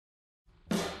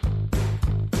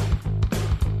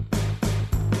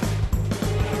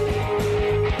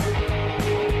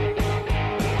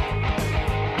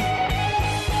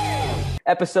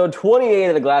Episode 28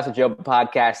 of the Glass of Joe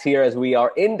podcast here as we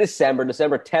are in December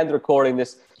 10th, recording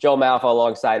this. Joe Malfa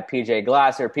alongside PJ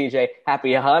Glasser. PJ, happy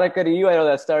Hanukkah to you. I know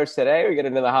that starts today. We get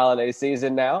into the holiday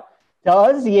season now.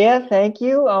 Does, yeah, thank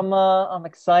you. I'm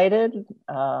excited.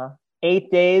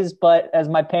 8 days, but as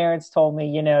my parents told me,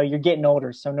 you're getting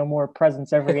older, so no more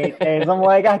presents every 8 days. I'm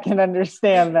like, I can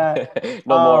understand that.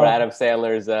 No more Adam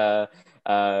Sandler's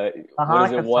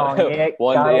what is it?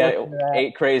 One day,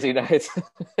 8 crazy nights.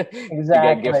 Exactly. You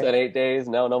get gifts on 8 days.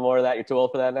 No more of that. You're too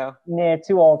old for that now. Yeah,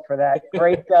 too old for that.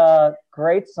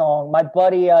 Great song. My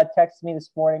buddy texted me this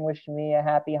morning wishing me a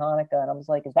happy Hanukkah, and I was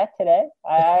like, is that today?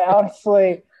 I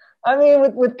honestly,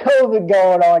 with COVID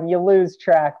going on, you lose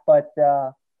track, but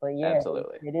yeah,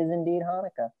 absolutely, it is indeed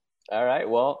Hanukkah. All right,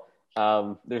 well.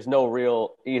 There's no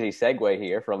real easy segue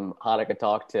here from Hanukkah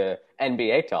talk to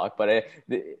NBA talk, but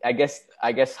I guess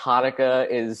Hanukkah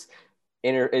is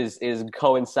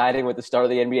coinciding with the start of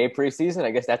the NBA preseason.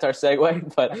 I guess that's our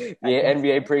segue. But the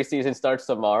NBA preseason starts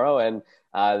tomorrow, and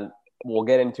we'll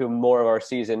get into more of our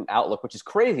season outlook, which is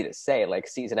crazy to say, like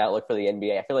season outlook for the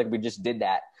NBA. I feel like we just did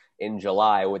that in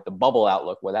July with the bubble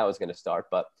outlook when that was going to start,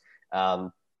 but.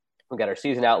 We got our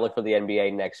season outlook for the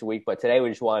NBA next week, but today we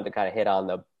just wanted to kind of hit on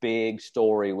the big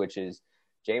story, which is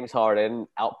James Harden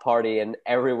out partying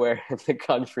everywhere in the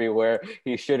country where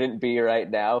he shouldn't be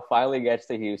right now. Finally gets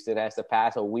to Houston, has to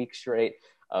pass a week straight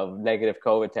of negative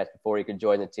COVID tests before he could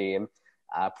join the team,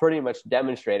 pretty much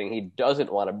demonstrating he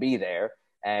doesn't want to be there.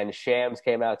 And Shams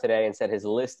came out today and said his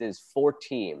list is 4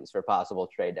 teams for possible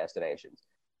trade destinations: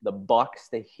 the Bucks,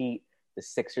 the Heat, the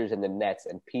Sixers, and the Nets.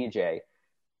 And PJ,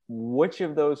 which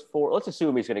of those 4? Let's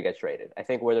assume he's going to get traded. I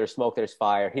think where there's smoke, there's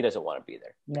fire. He doesn't want to be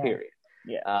there. No. Period.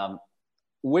 Yeah.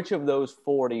 Which of those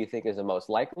 4 do you think is the most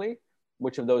likely?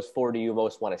 Which of those 4 do you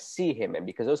most want to see him in?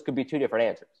 Because those could be 2 different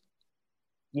answers.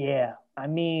 Yeah.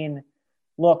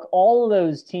 Look, all of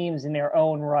those teams in their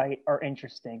own right are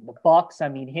interesting. The Bucks,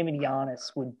 him and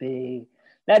Giannis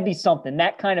that'd be something.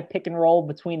 That kind of pick and roll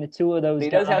between the 2 of those he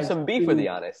guys. Does have some beef with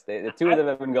Giannis. The 2 of them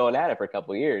have been going at it for a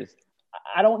couple of years.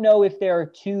 I don't know if there are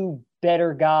 2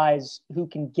 better guys who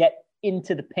can get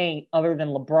into the paint other than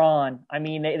LeBron.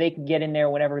 They can get in there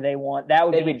whenever they want. That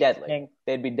would be deadly.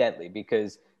 They'd be deadly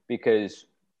because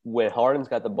when Harden's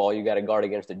got the ball, you got to guard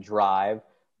against a drive,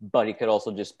 but he could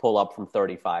also just pull up from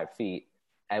 35 feet.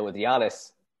 And with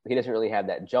Giannis, he doesn't really have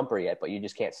that jumper yet, but you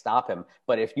just can't stop him.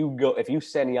 But if you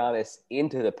send Giannis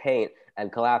into the paint and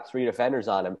collapse 3 defenders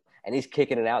on him, and he's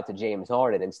kicking it out to James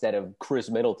Harden instead of Chris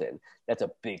Middleton, that's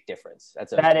a big difference.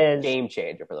 That's a game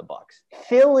changer for the Bucks.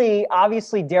 Philly,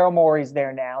 obviously Daryl Morey's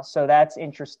there now, so that's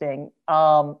interesting.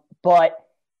 But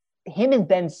him and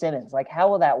Ben Simmons, how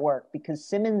will that work? Because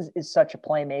Simmons is such a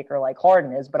playmaker like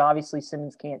Harden is, but obviously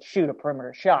Simmons can't shoot a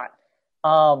perimeter shot.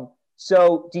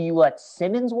 So do you let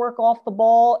Simmons work off the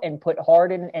ball and put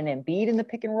Harden and Embiid in the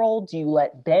pick and roll? Do you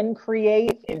let Ben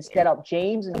create and set up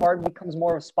James and Harden becomes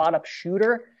more of a spot-up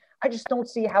shooter? I just don't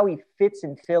see how he fits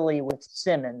in Philly with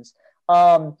Simmons.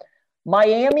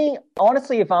 Miami,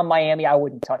 honestly, if I'm Miami, I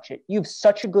wouldn't touch it. You have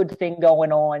such a good thing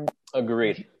going on.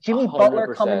 Agreed. Jimmy 100%.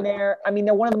 Butler coming there.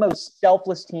 They're one of the most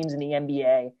selfless teams in the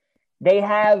NBA. They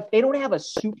don't have a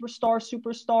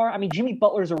superstar. Jimmy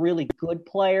Butler's a really good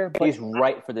player. But he's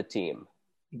right for the team.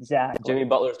 Exactly. Jimmy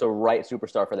Butler's the right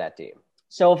superstar for that team.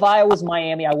 So if I was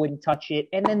Miami, I wouldn't touch it.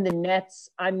 And then the Nets,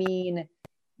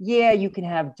 yeah, you can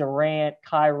have Durant,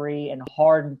 Kyrie, and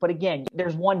Harden. But again,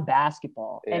 there's one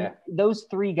basketball. Yeah. And those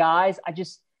 3 guys,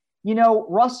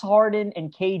 Russ Harden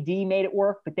and KD made it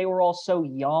work, but they were all so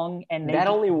young. And that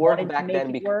only worked back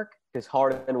then because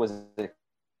Harden was a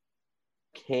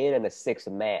kid and a 6th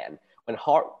man. When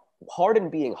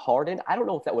Harden being Harden, I don't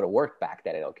know if that would have worked back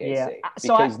then in OKC. Yeah.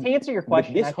 So to answer your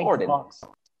question, I think the Bucks.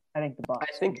 I think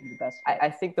the best. I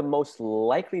think the most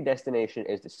likely destination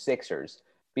is the Sixers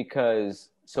because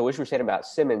 – so what you were saying about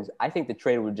Simmons, I think the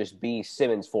trade would just be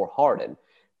Simmons for Harden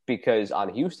because on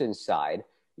Houston's side,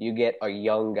 you get a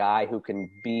young guy who can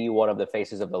be one of the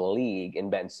faces of the league in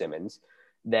Ben Simmons.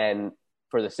 Then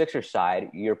for the Sixers side,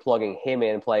 you're plugging him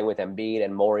in, playing with Embiid,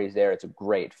 and Morey's there. It's a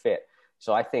great fit.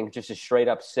 So I think just a straight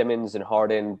up Simmons and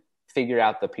Harden, figure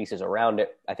out the pieces around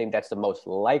it. I think that's the most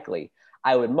likely.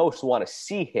 I would most want to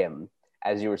see him,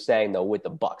 as you were saying, though, with the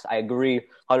Bucks. I agree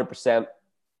 100%.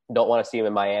 Don't want to see him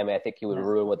in Miami. I think he would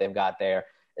ruin what they've got there.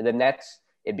 And the Nets,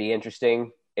 it'd be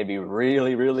interesting. It'd be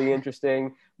really, really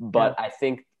interesting. But I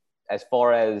think as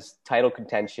far as title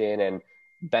contention and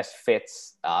best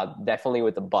fits, definitely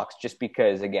with the Bucks, just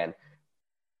because, again,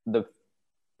 the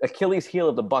Achilles heel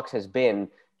of the Bucks has been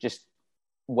just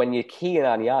when you key in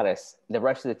on Giannis, the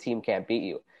rest of the team can't beat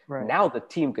you. Right. Now the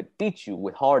team could beat you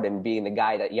with Harden being the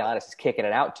guy that Giannis is kicking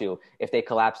it out to if they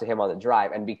collapse to him on the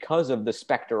drive. And because of the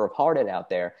specter of Harden out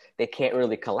there, they can't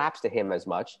really collapse to him as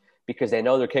much because they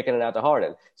know they're kicking it out to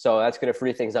Harden. So that's going to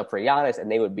free things up for Giannis,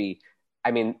 and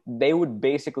they would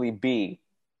basically be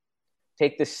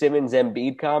take the Simmons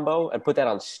Embiid combo and put that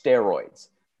on steroids.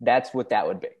 That's what that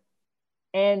would be.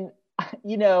 And,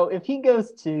 if he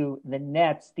goes to the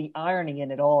Nets, the irony in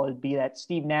it all would be that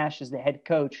Steve Nash is the head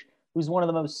coach, who's one of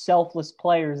the most selfless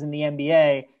players in the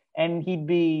NBA, and he'd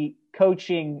be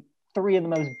coaching three of the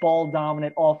most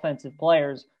ball-dominant offensive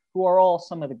players, who are all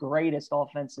some of the greatest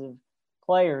offensive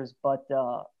players. But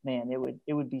man,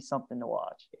 it would be something to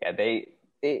watch. Yeah,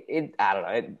 I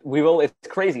don't know. It's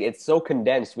crazy. It's so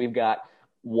condensed. We've got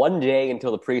 1 day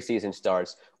until the preseason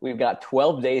starts. We've got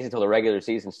 12 days until the regular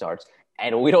season starts.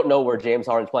 And we don't know where James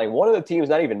Harden's playing. One of the teams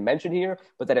not even mentioned here,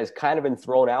 but that has kind of been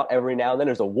thrown out every now and then,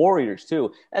 there's the Warriors,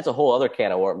 too. That's a whole other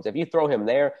can of worms. If you throw him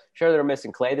there, sure, they're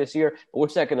missing Klay this year, but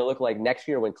what's that going to look like next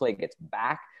year when Klay gets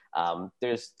back?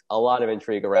 There's a lot of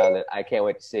intrigue around it. I can't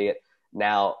wait to see it.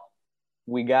 Now,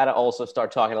 we got to also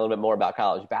start talking a little bit more about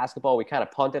college basketball. We kind of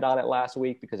punted on it last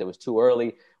week because it was too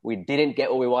early. We didn't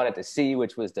get what we wanted to see,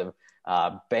 which was the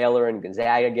Baylor and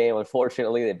Gonzaga game.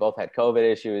 Unfortunately, they both had COVID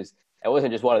issues. It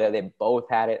wasn't just one of them. They both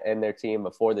had it in their team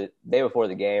before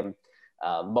the game.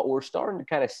 But we're starting to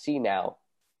kind of see now,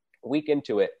 week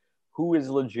into it, who is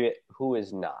legit, who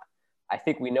is not. I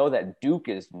think we know that Duke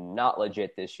is not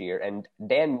legit this year. And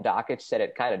Dan Dockich said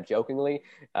it kind of jokingly.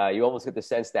 You almost get the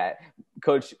sense that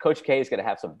Coach K is going to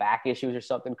have some back issues or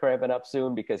something cramping up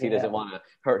soon because he doesn't want to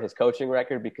hurt his coaching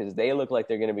record because they look like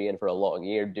they're going to be in for a long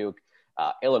year, Duke.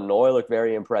 Illinois looked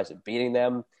very impressive beating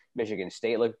them. Michigan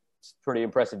State looked pretty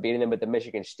impressive beating them, but the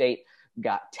Michigan State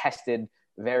got tested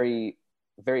very,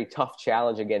 very tough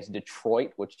challenge against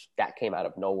Detroit, which that came out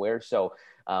of nowhere. So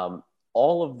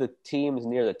all of the teams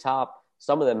near the top,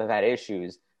 some of them have had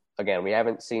issues. Again, we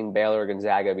haven't seen Baylor or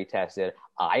Gonzaga be tested.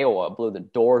 Iowa blew the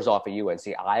doors off of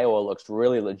UNC. Iowa looks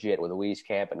really legit with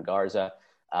Wieskamp and Garza.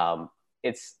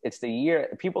 It's the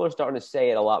year people are starting to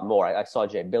say it a lot more. I saw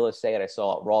Jay Billis say it. I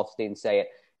saw Rothstein say it.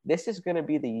 This is going to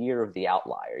be the year of the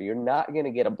outlier. You're not going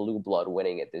to get a blue blood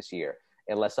winning it this year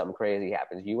unless something crazy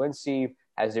happens. UNC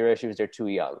has their issues. They're too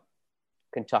young.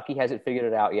 Kentucky hasn't figured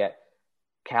it out yet.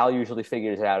 Cal usually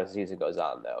figures it out as the season goes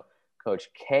on, though. Coach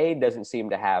K doesn't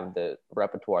seem to have the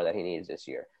repertoire that he needs this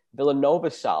year.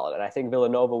 Villanova's solid, and I think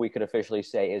Villanova, we could officially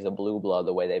say, is a blue blood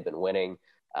the way they've been winning.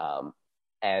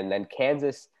 And then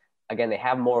Kansas, again, they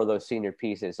have more of those senior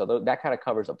pieces, so that kind of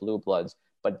covers the blue bloods.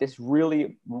 But this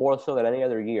really, more so than any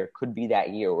other year, could be that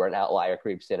year where an outlier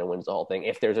creeps in and wins the whole thing,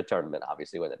 if there's a tournament,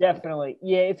 obviously. Definitely.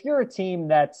 Yeah, if you're a team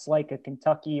that's like a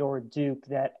Kentucky or a Duke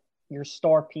that your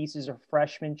star pieces are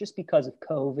freshmen just because of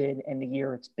COVID and the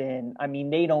year it's been, I mean,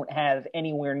 they don't have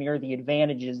anywhere near the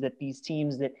advantages that these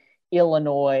teams that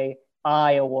Illinois,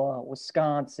 Iowa,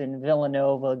 Wisconsin,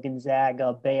 Villanova,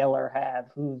 Gonzaga, Baylor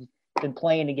have, who've been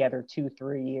playing together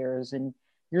 2-3 years. And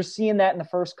you're seeing that in the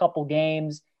first couple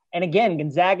games. And again,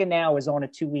 Gonzaga now is on a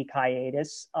 2-week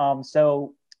hiatus.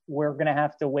 So we're going to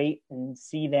have to wait and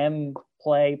see them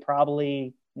play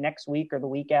probably next week or the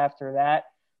week after that.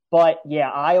 But yeah,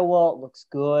 Iowa looks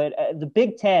good. The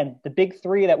Big Ten, the big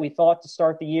three that we thought to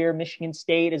start the year, Michigan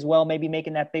State as well, maybe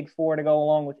making that big four to go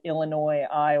along with Illinois,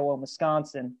 Iowa,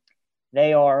 Wisconsin.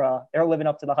 They're living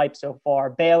up to the hype so far.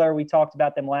 Baylor, we talked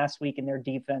about them last week in their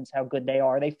defense, how good they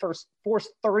are. They first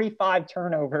forced 35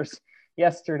 turnovers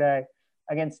yesterday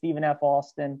against Stephen F.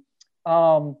 Austin.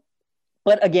 But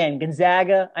again,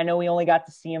 Gonzaga, I know we only got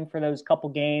to see him for those couple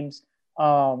games.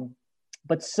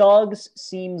 But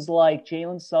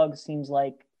Jalen Suggs seems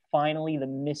like finally the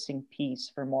missing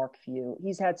piece for Mark Few.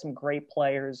 He's had some great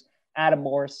players, Adam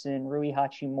Morrison, Rui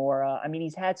Hachimura. I mean,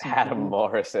 he's had some. Adam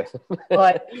Morrison.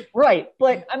 But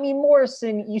I mean,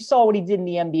 Morrison, you saw what he did in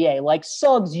the NBA. Like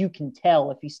Suggs, you can tell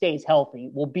if he stays healthy,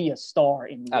 will be a star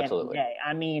in the NBA.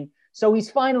 I mean, so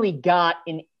he's finally got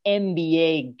an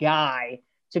NBA guy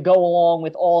to go along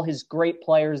with all his great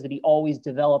players that he always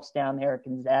develops down there at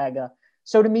Gonzaga.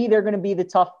 So to me, they're going to be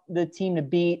the team to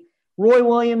beat. Roy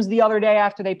Williams, the other day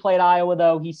after they played Iowa,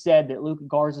 though, he said that Luka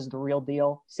Garza is the real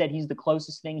deal. He said he's the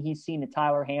closest thing he's seen to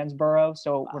Tyler Hansborough.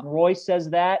 So when Roy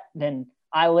says that, then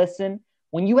I listen.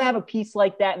 When you have a piece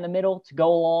like that in the middle to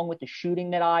go along with the shooting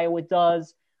that Iowa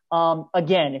does,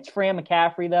 again, it's Fran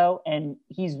McCaffrey, though, and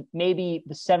he's maybe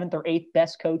the 7th or 8th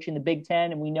best coach in the Big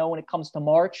Ten. And we know when it comes to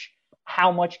March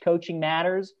how much coaching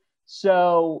matters.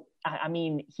 So I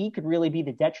mean, he could really be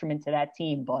the detriment to that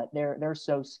team, but they're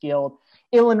so skilled.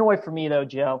 Illinois for me though,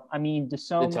 Joe. I mean,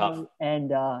 DeSomo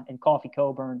and Coffee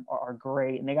Coburn are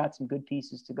great, and they got some good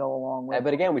pieces to go along with.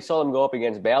 But again, we saw them go up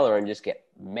against Baylor and just get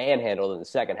manhandled in the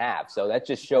second half. So that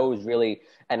just shows really,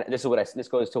 and this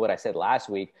goes to what I said last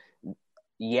week.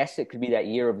 Yes, it could be that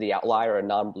year of the outlier and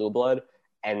non-blue blood,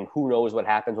 and who knows what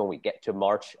happens when we get to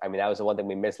March. I mean, that was the one thing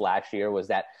we missed last year was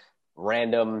that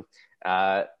random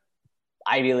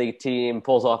Ivy League team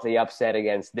pulls off the upset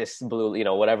against this blue,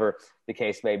 whatever the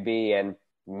case may be. And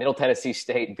Middle Tennessee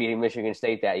State beating Michigan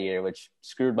State that year, which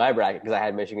screwed my bracket because I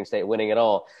had Michigan State winning it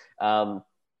all.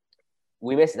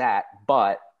 We missed that.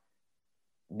 But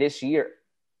this year,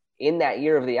 in that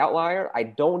year of the outlier, I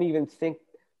don't even think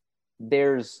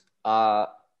there's a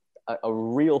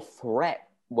real threat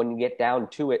when you get down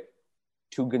to it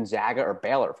to Gonzaga or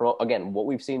Baylor. For, again, what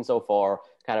we've seen so far,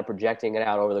 kind of projecting it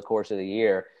out over the course of the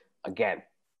year. Again,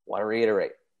 want to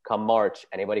reiterate, come March,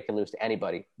 anybody can lose to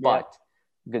anybody. Yeah. But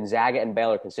Gonzaga and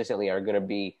Baylor consistently are going to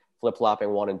be flip-flopping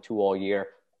 1 and 2 all year.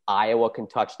 Iowa can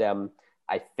touch them.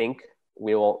 I think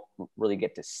we won't really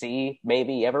get to see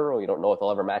maybe ever, or we don't know if they'll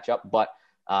ever match up. But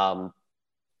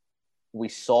we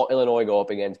saw Illinois go up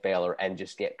against Baylor and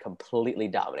just get completely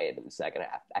dominated in the second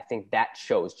half. I think that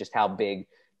shows just how big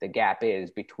the gap is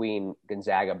between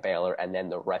Gonzaga, Baylor, and then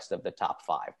the rest of the top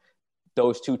 5.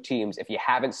 Those two teams, if you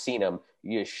haven't seen them,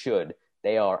 you should.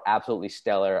 They are absolutely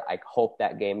stellar. I hope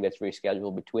that game gets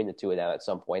rescheduled between the two of them at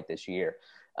some point this year.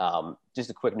 Just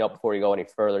a quick note before you go any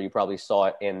further. You probably saw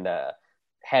it in the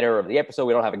header of the episode.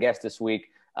 We don't have a guest this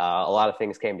week. A lot of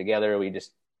things came together. We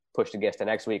just pushed a guest to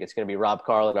next week. It's going to be Rob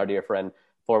Carlin, our dear friend,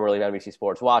 formerly of NBC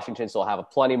Sports Washington. So we'll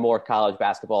have plenty more college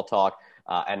basketball talk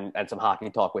and some hockey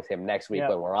talk with him next week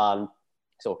when we're on.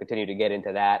 So we'll continue to get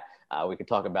into that. We could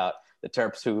talk about the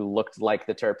Terps who looked like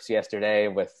the Terps yesterday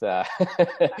with it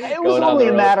was only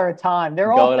a matter of time.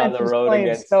 They're all on the road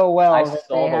against so well. I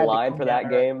saw the line for that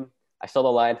game. I saw the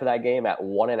line for that game at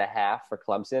 1.5 for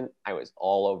Clemson. I was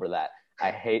all over that.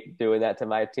 I hate doing that to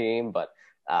my team, but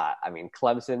I mean,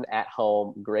 Clemson at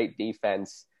home, great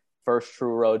defense, first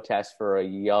true road test for a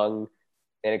young,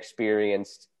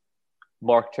 inexperienced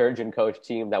Mark Turgeon coach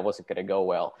team that wasn't going to go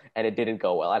well, and it didn't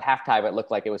go well. At halftime, it looked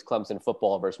like it was Clemson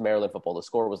football versus Maryland football. The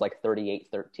score was like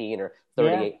 38-13 or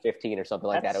 38-15 or something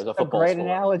like that. It was a football great score.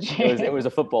 Analogy. It was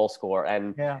a football score,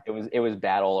 and it was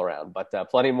bad all around. But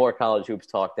plenty more college hoops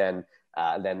talk than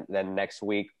next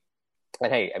week.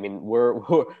 And hey, I mean, we're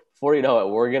before you know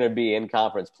it, we're going to be in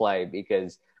conference play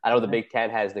because I know the Big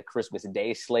Ten has the Christmas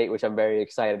Day slate, which I'm very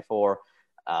excited for.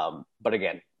 But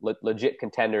again, legit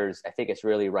contenders. I think it's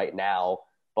really right now,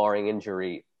 barring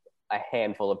injury, a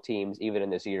handful of teams, even in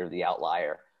this year of the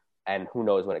outlier. And who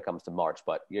knows when it comes to March,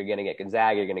 but you're going to get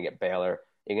Gonzaga, you're going to get Baylor,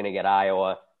 you're going to get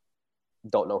Iowa.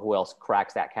 Don't know who else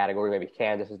cracks that category. Maybe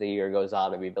Kansas as the year goes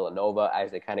on, maybe Villanova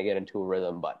as they kind of get into a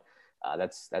rhythm, but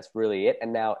that's really it.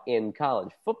 And now in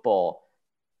college football,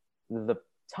 the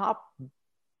top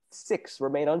 6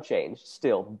 remain unchanged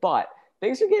still, but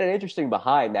things are getting interesting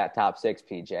behind that top 6,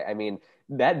 PJ. I mean,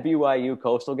 that BYU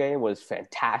Coastal game was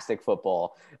fantastic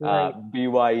football. Right.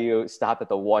 BYU stopped at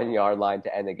the 1-yard line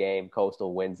to end the game.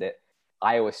 Coastal wins it.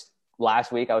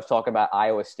 Last week I was talking about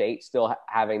Iowa State still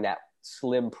having that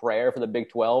slim prayer for the Big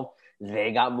 12.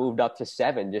 They got moved up to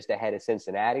 7 just ahead of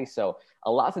Cincinnati. So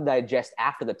a lot to digest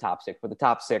after the top 6, but the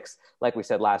top 6, like we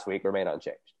said last week, remain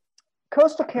unchanged.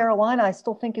 Coastal Carolina, I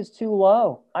still think is too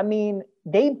low. I mean,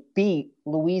 they beat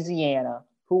Louisiana,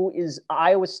 who is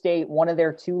Iowa State, one of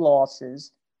their 2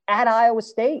 losses, at Iowa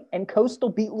State. And Coastal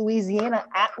beat Louisiana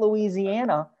at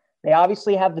Louisiana. They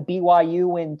obviously have the BYU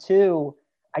win too.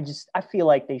 I feel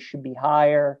like they should be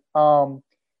higher.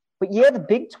 But yeah, the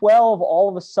Big 12, all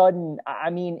of a sudden, I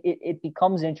mean, it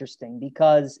becomes interesting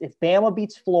because if Bama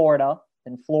beats Florida,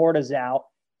 then Florida's out.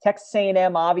 Texas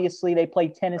A&M, obviously, they play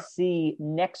Tennessee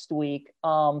next week,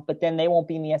 but then they won't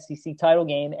be in the SEC title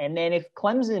game. And then if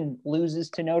Clemson loses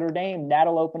to Notre Dame,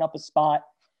 that'll open up a spot.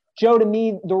 Joe, to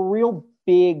me, the real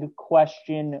big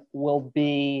question will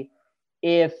be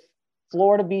if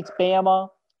Florida beats Bama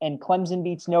and Clemson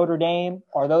beats Notre Dame,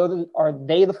 are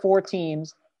they the 4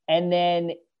 teams? And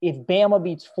then if Bama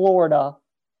beats Florida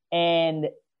and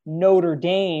Notre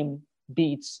Dame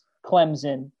beats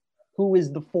Clemson, who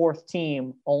is the 4th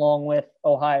team along with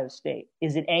Ohio State?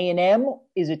 Is it A&M?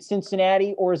 Is it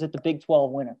Cincinnati? Or is it the Big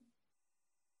 12 winner?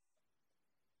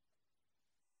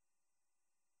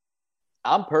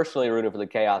 I'm personally rooting for the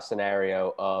chaos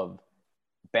scenario of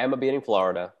Bama beating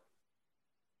Florida,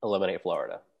 eliminate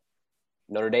Florida.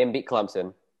 Notre Dame beat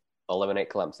Clemson, eliminate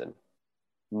Clemson.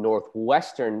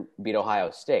 Northwestern beat Ohio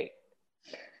State.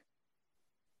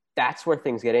 That's where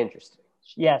things get interesting.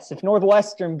 Yes, if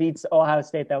Northwestern beats Ohio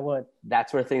State, that would.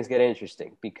 That's where things get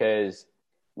interesting because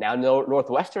now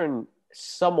Northwestern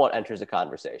somewhat enters the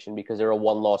conversation because they're a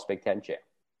one-loss Big Ten champ.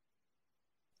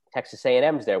 Texas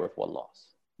A&M's there with one loss.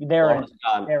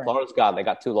 Florida's gone. They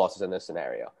got 2 losses in this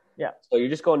scenario. Yeah. So you're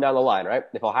just going down the line, right?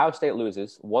 If Ohio State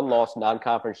loses, 1 loss,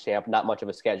 non-conference champ, not much of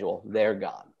a schedule, they're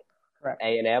gone. Correct.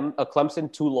 A&M, a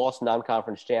Clemson 2-loss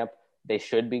non-conference champ, they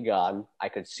should be gone. I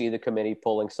could see the committee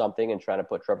pulling something and trying to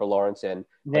put Trevor Lawrence in.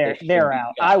 They're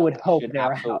out. I would hope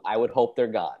they're out. I would hope they're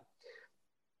gone.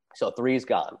 So 3 is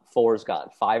gone. 4 is gone.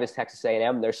 5 is Texas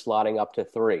A&M. They're slotting up to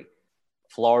 3.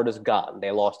 Florida's gone.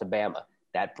 They lost to Bama.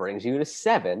 That brings you to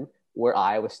 7, where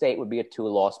Iowa State would be a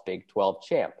 2-loss Big 12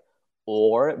 champ.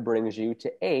 Or it brings you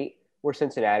to 8, where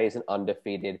Cincinnati is an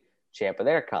undefeated champ of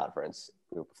their conference,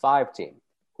 Group of 5 team.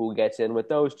 Who gets in with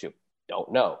those 2?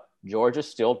 Don't know. Georgia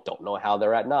still don't know how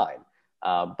they're at 9.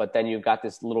 But then you've got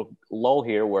this little lull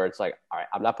here where it's like, all right,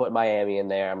 I'm not putting Miami in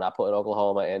there. I'm not putting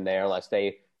Oklahoma in there unless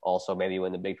they also maybe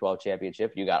win the Big 12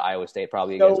 championship. You got Iowa State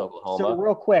probably against Oklahoma. So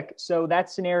real quick, so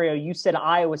that scenario, you said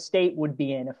Iowa State would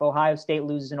be in if Ohio State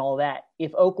loses and all that.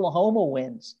 If Oklahoma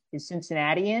wins, is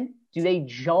Cincinnati in? Do they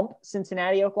jump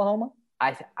Cincinnati, Oklahoma?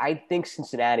 I think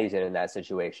Cincinnati's in that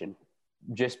situation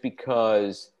just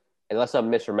because, unless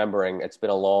I'm misremembering, it's been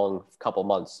a long couple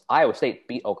months. Iowa State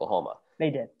beat Oklahoma.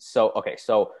 They did. So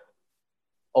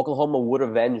Oklahoma would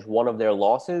avenge one of their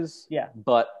losses. Yeah.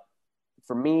 But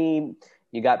for me,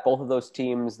 you got both of those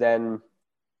teams, then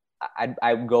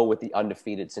I would go with the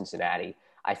undefeated Cincinnati.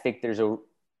 I think there's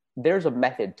a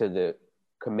method to the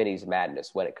committee's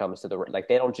madness when it comes to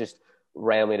they don't just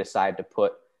randomly decide to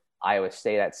put Iowa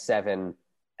State at 7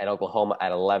 and Oklahoma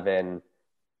at 11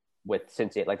 with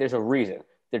Cincinnati. Like, there's a reason.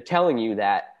 They're telling you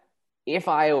that if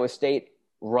Iowa State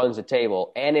runs the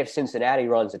table and if Cincinnati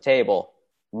runs the table,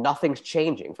 nothing's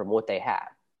changing from what they had.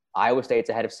 Iowa State's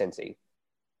ahead of Cincy,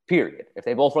 period. If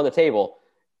they both run the table,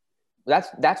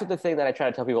 that's what the thing that I try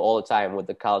to tell people all the time with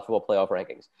the college football playoff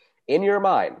rankings. In your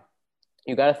mind,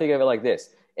 you got to think of it like this.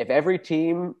 If every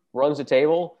team runs the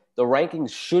table, the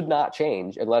rankings should not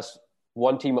change unless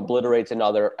one team obliterates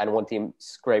another and one team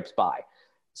scrapes by.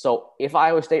 So if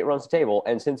Iowa State runs the table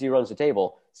and Cincy runs the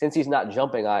table, Cincy's not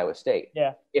jumping Iowa State.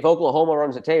 Yeah. If Oklahoma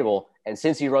runs the table and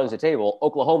Cincy runs the table,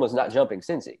 Oklahoma's not jumping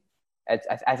Cincy.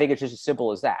 I think it's just as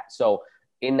simple as that. So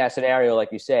in that scenario,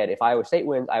 like you said, if Iowa State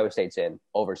wins, Iowa State's in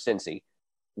over Cincy,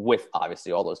 with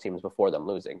obviously all those teams before them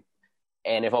losing.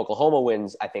 And if Oklahoma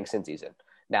wins, I think Cincy's in.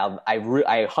 Now, I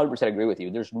 100% agree with you.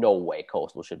 There's no way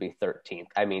Coastal should be 13th.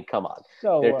 I mean, come on.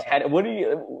 So they're 10.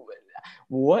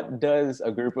 What does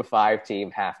a Group of 5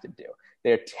 team have to do?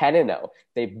 They're 10-0.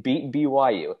 They beat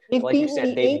BYU. Like you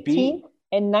said, they beat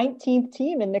and 19th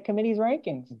team in the committee's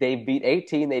rankings. They beat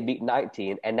 18. They beat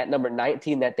 19, and that number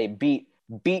 19 that they beat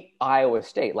Iowa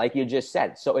State, like you just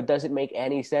said. So it doesn't make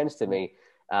any sense to me,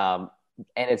 and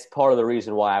it's part of the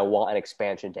reason why I want an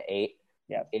expansion to 8.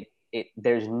 Yeah.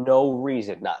 There's no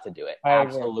reason not to do it.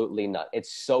 Absolutely none.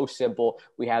 It's so simple.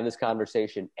 We have this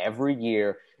conversation every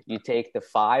year. You take the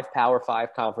 5 Power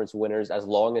 5 conference winners as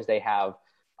long as they have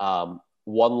 1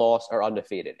 loss or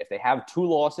undefeated. If they have 2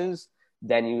 losses,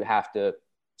 then you have to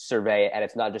survey it, and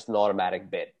it's not just an automatic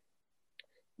bid.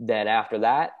 Then after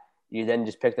that, you then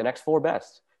just pick the next 4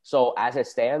 best. So as it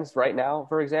stands right now,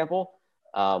 for example,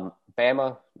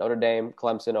 Bama, Notre Dame,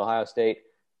 Clemson, Ohio State,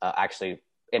 actually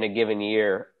 – in a given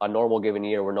year, a normal given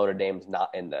year where Notre Dame's not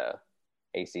in the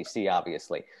ACC,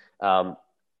 obviously.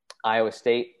 Iowa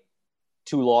State,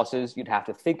 2 losses, you'd have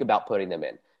to think about putting them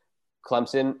in.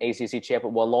 Clemson, ACC champ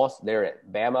with 1 loss, they're in.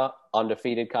 Bama,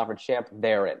 undefeated conference champ,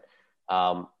 they're in.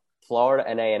 Florida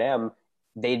and A&M,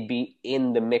 they'd be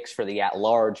in the mix for the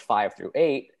at-large 5 through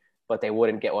 8, but they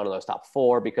wouldn't get one of those top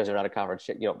 4 because they're not a conference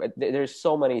champ. There's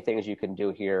so many things you can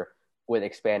do here with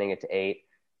expanding it to 8.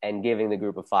 And giving the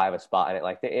Group of 5 a spot in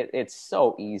it. It's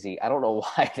so easy. I don't know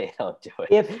why they don't do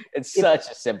it. It's such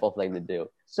a simple thing to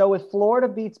do. So if Florida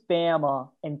beats Bama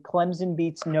and Clemson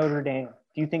beats Notre Dame,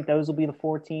 do you think those will be the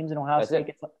 4 teams and Ohio State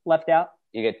gets left out?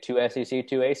 You get 2 SEC,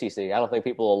 2 ACC. I don't think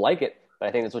people will like it, but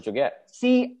I think that's what you'll get.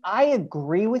 See, I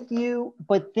agree with you,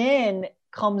 but then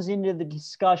comes into the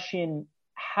discussion,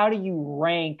 how do you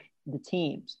rank the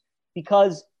teams?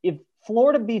 Because if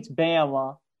Florida beats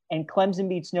Bama and Clemson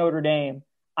beats Notre Dame,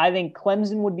 I think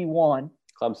Clemson would be 1.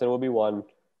 Clemson would be 1.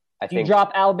 Do you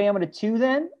drop Alabama to 2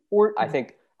 then? Or I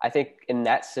think in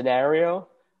that scenario,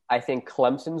 I think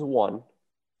Clemson's 1.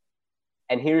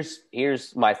 And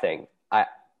here's my thing.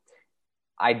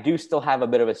 I do still have a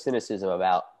bit of a cynicism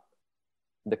about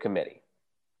the committee.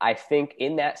 I think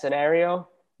in that scenario,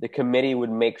 the committee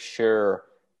would make sure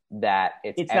that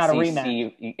it's not a SEC,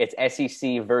 rematch. It's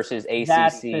SEC versus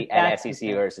ACC and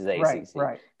SEC versus ACC.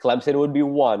 Right. Clemson would be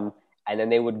 1, and then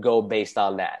they would go based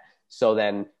on that. So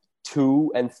then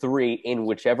 2 and 3, in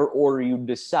whichever order you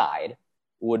decide,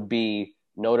 would be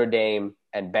Notre Dame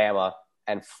and Bama,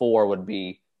 and 4 would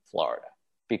be Florida,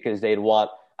 because they'd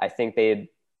want. I think they'd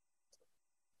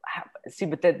see,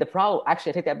 but the problem.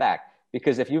 Actually, I take that back,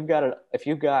 because if you've got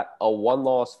a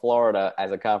 1-loss Florida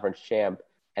as a conference champ,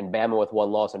 and Bama with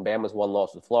 1 loss, and Bama's 1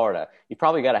 loss with Florida, you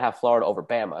probably got to have Florida over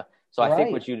Bama. So I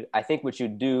think what you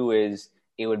do is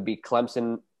it would be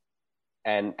Clemson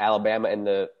and Alabama in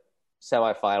the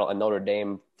semifinal, and Notre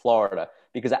Dame, Florida,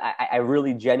 because I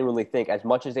really genuinely think, as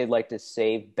much as they'd like to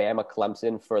save Bama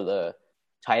Clemson for the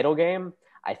title game,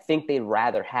 I think they'd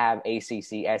rather have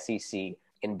ACC SEC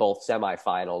in both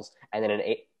semifinals, and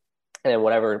then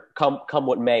whatever come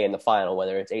what may in the final,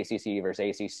 whether it's ACC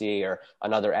versus ACC or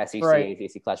another SEC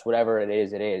ACC clash, whatever it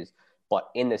is. But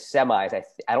in the semis,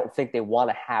 I don't think they want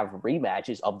to have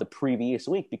rematches of the previous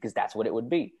week, because that's what it would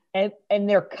be. And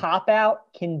their cop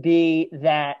out can be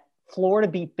that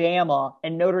Florida beat Bama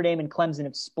and Notre Dame and Clemson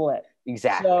have split.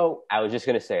 Exactly. So I was just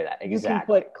going to say that.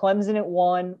 Exactly. You can put Clemson at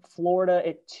 1, Florida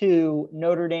at 2,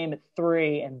 Notre Dame at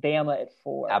 3, and Bama at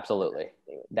 4. Absolutely.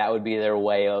 That would be their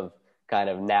way of kind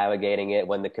of navigating it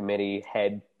when the committee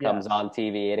head comes on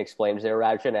TV and explains their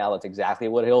rationale. It's exactly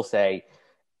what he'll say.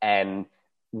 And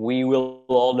we will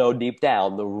all know deep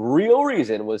down the real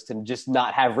reason was to just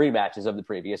not have rematches of the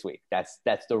previous week. That's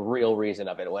the real reason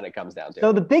of it when it comes down to it.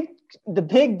 So the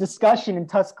big discussion in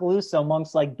Tuscaloosa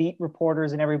amongst like beat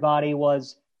reporters and everybody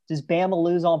was, does Bama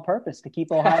lose on purpose to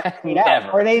keep Ohio State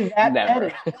out? Are they that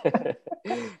Never.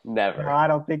 Never. No, I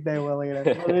don't think they will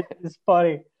either. It's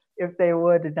funny if they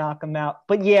would, to knock them out.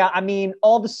 But yeah, I mean,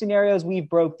 all the scenarios we've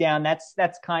broke down, that's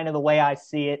kind of the way I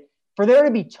see it. For there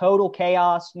to be total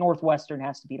chaos, Northwestern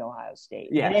has to beat Ohio State.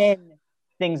 Yes. Then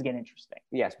things get interesting.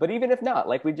 Yes, but even if not,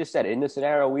 like we just said, in the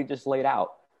scenario we just laid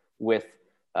out with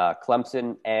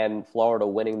Clemson and Florida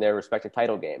winning their respective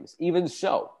title games, even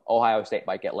so, Ohio State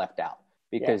might get left out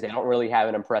because they don't really have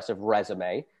an impressive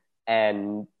resume.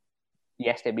 And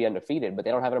yes, they'd be undefeated, but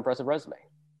they don't have an impressive resume.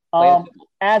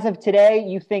 As of today,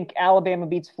 you think Alabama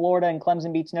beats Florida and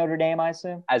Clemson beats Notre Dame, I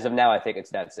assume? As of now, I think it's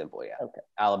that simple, yeah. Okay.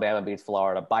 Alabama beats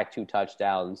Florida by 2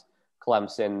 touchdowns.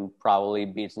 Clemson probably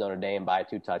beats Notre Dame by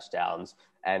 2 touchdowns.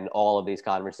 And all of these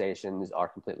conversations are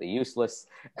completely useless.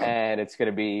 And it's going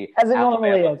to be as it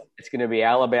normally is. It's going to be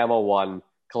Alabama 1,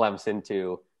 Clemson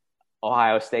 2,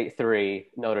 Ohio State 3,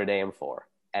 Notre Dame 4.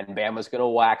 And Bama's going to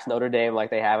wax Notre Dame like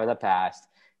they have in the past.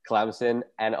 Clemson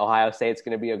and Ohio State's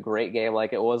going to be a great game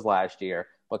like it was last year,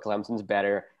 but Clemson's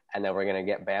better, and then we're going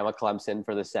to get Bama Clemson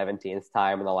for the 17th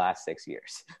time in the last 6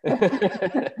 years.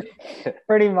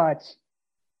 Pretty much.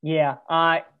 Yeah.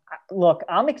 Look,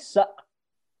 I'm excited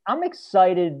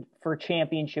for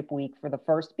championship week for the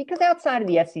first, because outside of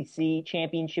the SEC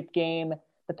championship game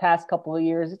the past couple of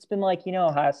years, it's been like,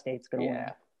 Ohio State's going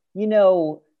to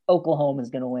win. Oklahoma's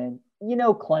going to win.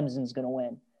 Clemson's going to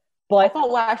win. But I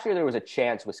thought last year there was a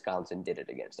chance Wisconsin did it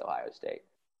against Ohio State.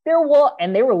 There was,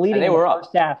 and they were leading in the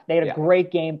first half. They had a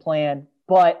great game plan,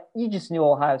 but you just knew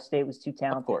Ohio State was too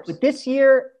talented. Of course. But this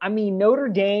year, I mean, Notre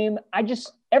Dame,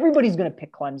 everybody's going to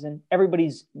pick Clemson.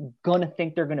 Everybody's going to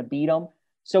think they're going to beat them.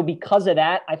 So because of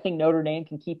that, I think Notre Dame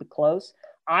can keep it close.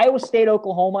 Iowa State,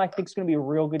 Oklahoma, I think it's going to be a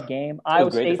real good game.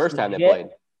 Iowa State, the first time they played.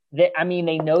 They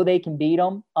know they can beat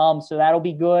them, so that'll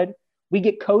be good. We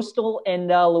get Coastal and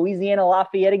Louisiana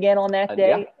Lafayette again on that day.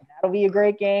 Yeah. That'll be a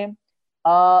great game.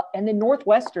 And then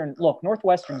Northwestern's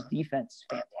defense is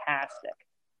fantastic.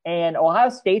 And Ohio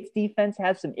State's defense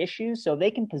has some issues, so they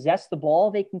can possess the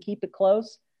ball. They can keep it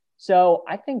close. So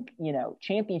I think,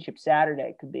 Championship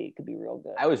Saturday could be real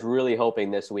good. I was really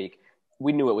hoping this week.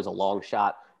 We knew it was a long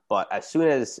shot, but as soon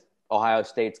as Ohio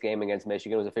State's game against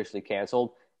Michigan was officially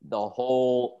canceled, the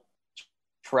whole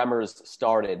tremors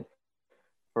started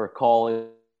for calling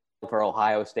for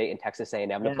Ohio State and Texas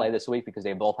A&M to play this week, because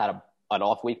they both had an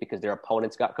off week because their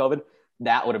opponents got COVID.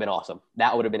 That would have been awesome.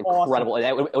 That would have been incredible.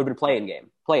 It would have been playing game.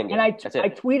 And I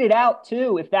tweeted out,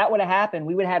 too, if that would have happened,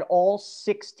 we would have had all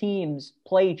 6 teams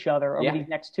play each other over these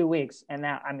next 2 weeks. And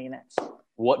that's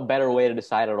 – what better way to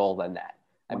decide it all than that?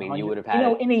 I mean, you would have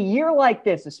had in a year like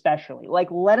this especially,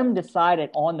 let them decide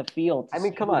it on the field. I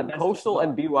mean, come on. Coastal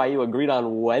and BYU agreed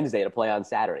on Wednesday to play on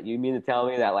Saturday. You mean to tell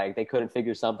me that, they couldn't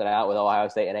figure something out with Ohio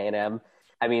State and A&M?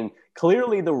 I mean,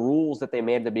 clearly the rules that they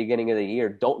made at the beginning of the year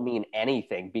don't mean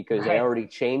anything, because they already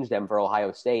changed them for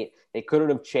Ohio State. They couldn't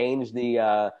have changed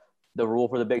the rule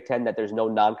for the Big Ten that there's no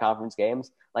non-conference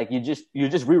games. You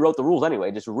just rewrote the rules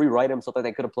anyway. Just rewrite them so that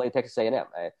they could have played Texas A&M.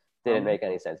 Didn't make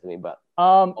any sense to me, but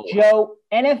Joe,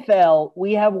 NFL,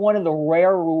 we have one of the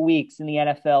rare weeks in the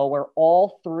NFL where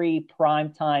all three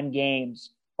primetime games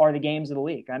are the games of the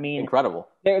week. I mean, incredible.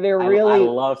 They're really. I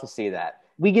love to see that.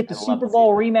 We get the Super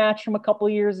Bowl rematch from a couple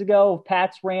of years ago,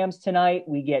 Pats Rams tonight.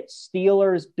 We get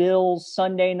Steelers Bills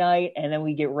Sunday night, and then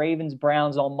we get Ravens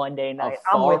Browns on Monday night.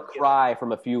 A far cry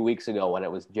from a few weeks ago when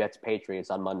it was Jets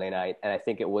Patriots on Monday night, and I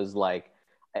think it was like,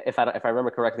 if I remember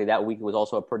correctly, that week was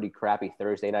also a pretty crappy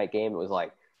Thursday night game. It was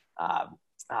like,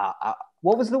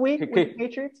 what was the week with the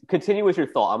Patriots? Continue with your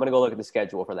thought. I'm going to go look at the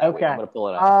schedule for that week. I'm going to pull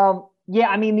it up. Yeah,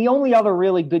 I mean, the only other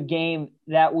really good game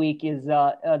that week is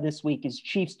this week is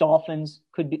Chiefs Dolphins.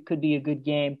 Could be a good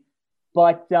game,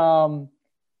 but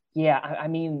yeah, I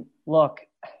mean, look,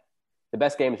 the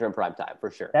best games are in prime time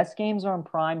for sure. Best games are in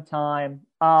prime time.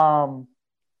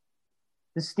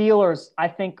 The Steelers, I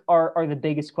think, are the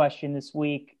biggest question this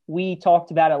week. We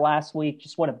talked about it last week,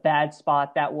 just what a bad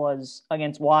spot that was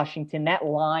against Washington. That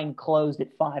line closed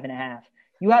at 5.5.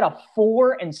 You had a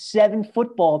 4-7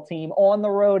 football team on the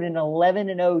road, an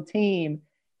 11-0 team,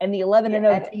 and the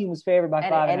 11-0 team was favored by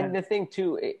 5.5. And the thing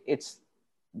too, it's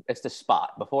the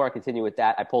spot. Before I continue with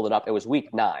that, I pulled it up. It was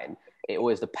week 9. It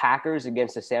was the Packers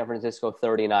against the San Francisco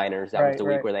 49ers. That was the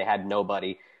week where they had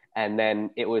nobody. And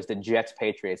then it was the Jets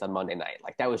Patriots on Monday night.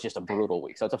 Like, that was just a brutal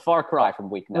week. So it's a far cry from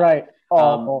week 9. Right.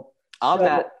 On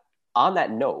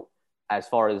that note, as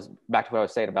far as back to what I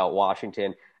was saying about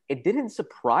Washington, it didn't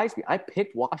surprise me. I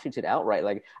picked Washington outright.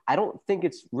 Like, I don't think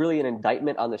it's really an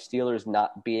indictment on the Steelers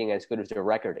not being as good as their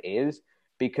record is,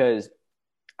 because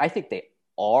I think they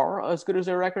are as good as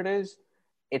their record is.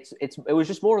 It was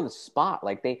just more of the spot.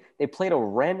 Like, they played a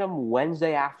random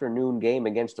Wednesday afternoon game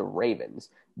against the Ravens.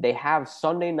 They have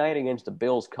Sunday night against the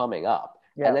Bills coming up.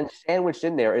 Yeah. And then sandwiched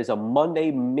in there is a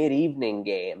Monday mid-evening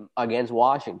game against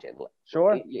Washington.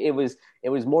 Sure. It was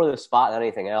more the spot than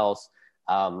anything else.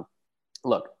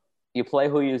 Look, you play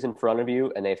who is in front of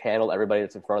you, and they've handled everybody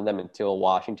that's in front of them until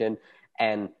Washington.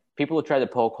 And people who tried to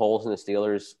poke holes in the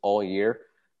Steelers all year,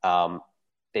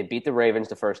 they beat the Ravens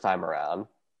the first time around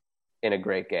in a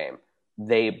great game.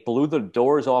 They blew the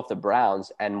doors off the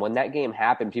Browns, and when that game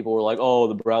happened, people were like, oh,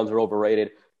 the Browns are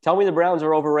overrated. Tell me the Browns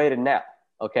are overrated now,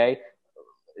 okay?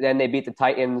 Then they beat the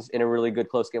Titans in a really good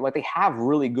close game. Like, they have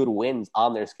really good wins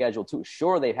on their schedule too.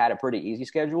 Sure, they've had a pretty easy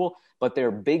schedule, but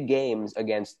their big games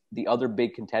against the other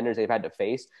big contenders they've had to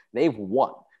face, they've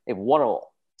won. They've won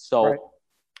all. So right.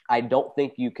 I don't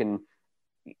think you can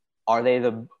 – are they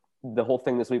the whole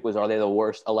thing this week was, are they the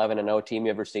worst 11-0 team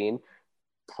you ever seen?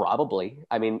 Probably.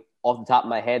 I mean, off the top of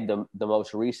my head, the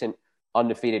most recent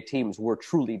undefeated teams were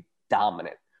truly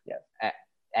dominant. Yeah.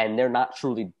 And they're not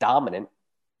truly dominant,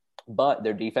 but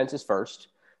their defense is first.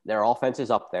 Their offense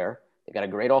is up there. They got a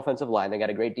great offensive line. They got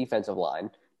a great defensive line.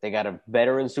 They got a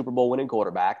veteran Super Bowl winning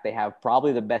quarterback. They have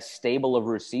probably the best stable of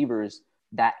receivers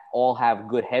that all have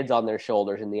good heads on their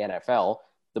shoulders in the NFL.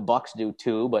 The Bucs do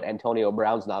too, but Antonio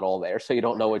Brown's not all there, so you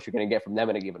don't know what you're going to get from them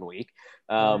in a given week.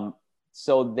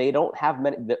 So they don't have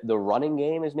many. The running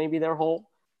game is maybe their hole.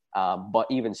 But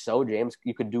even so,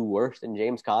 you could do worse than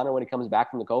James Conner when he comes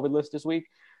back from the COVID list this week.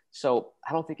 So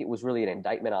I don't think it was really an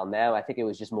indictment on them. I think it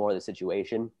was just more of the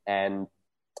situation. And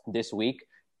this week,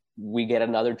 we get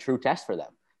another true test for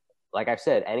them. Like I've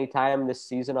said, anytime this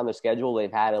season on the schedule,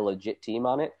 they've had a legit team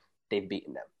on it, they've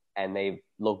beaten them. And they've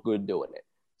looked good doing it.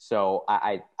 So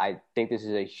I think this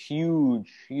is a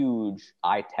huge, huge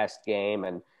eye test game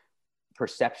and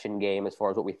perception game as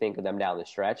far as what we think of them down the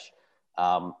stretch.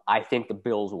 I think the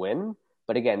Bills win.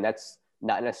 But again, that's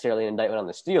not necessarily an indictment on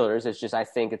the Steelers. It's just I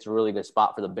think it's a really good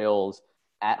spot for the Bills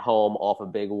at home off a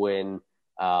big win.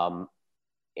 And,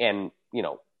 you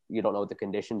know, you don't know what the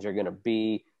conditions are going to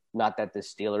be. Not that the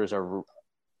Steelers are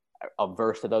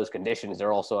averse to those conditions.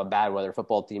 They're also a bad weather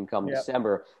football team come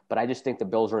December. But I just think the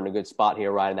Bills are in a good spot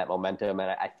here, riding that momentum.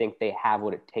 And I think they have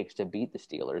what it takes to beat the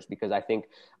Steelers because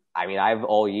I've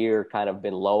all year kind of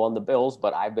been low on the Bills,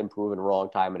 but I've been proven wrong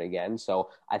time and again. So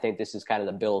I think this is kind of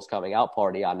the Bills coming out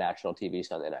party on national TV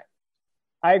Sunday night.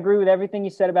 I agree with everything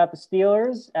you said about the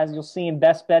Steelers. As you'll see in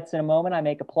Best Bets in a moment, I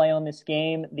make a play on this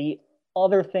game. The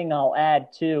other thing I'll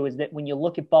add, too, is that when you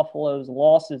look at Buffalo's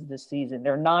losses this season,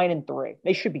 they're 9-3.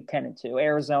 They should be 10-2.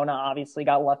 Arizona obviously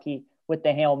got lucky with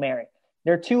the Hail Mary.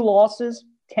 Their 2 losses,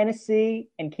 Tennessee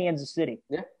and Kansas City.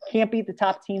 Yeah. Can't beat the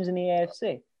top teams in the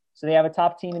AFC. So they have a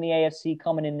top team in the AFC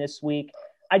coming in this week.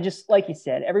 I just, like you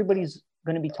said, everybody's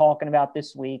going to be talking about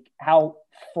this week how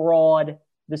fraud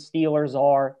the Steelers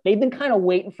are. They've been kind of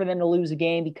waiting for them to lose a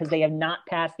game because they have not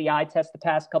passed the eye test the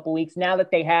past couple weeks. Now that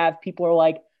they have, people are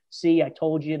like, see, I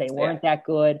told you they weren't that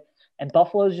good. And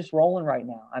Buffalo's just rolling right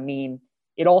now. I mean,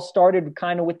 It all started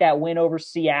kind of with that win over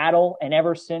Seattle, and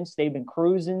ever since they've been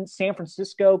cruising. San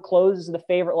Francisco closes the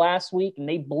favorite last week, and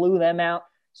they blew them out.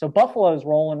 So Buffalo's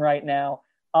rolling right now.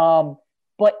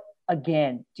 But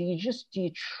again, do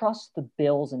you trust the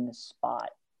Bills in this spot?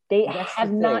 They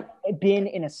have not been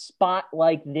in a spot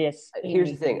like this. Here's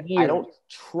the thing. I don't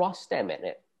trust them in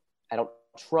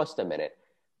it.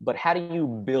 But how do you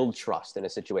build trust in a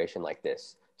situation like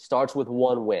this? Starts with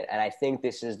one win. And I think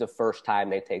this is the first time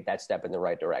they take that step in the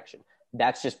right direction.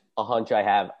 That's just a hunch I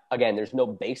have. Again, there's no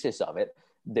basis of it.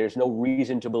 There's no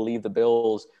reason to believe the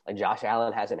Bills, like Josh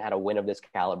Allen hasn't had a win of this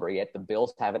caliber yet. The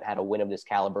Bills haven't had a win of this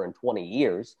caliber in 20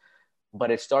 years. But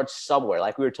it starts somewhere.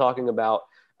 Like we were talking about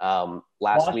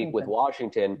last week with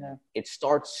Washington, It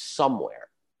starts somewhere,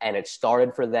 and it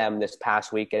started for them this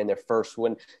past weekend in their first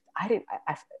win. It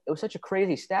was such a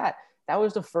crazy stat. That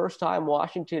was the first time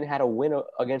Washington had a win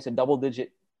against a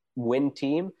double-digit win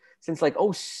team since like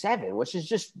 2007, which is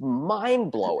just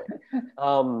mind-blowing.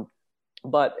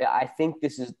 But I think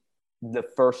this is the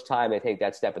first time they take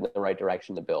that step in the right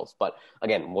direction, the Bills. But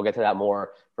again, we'll get to that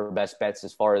more for best bets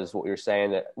as far as what you're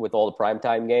saying that with all the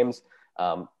primetime games.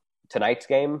 Tonight's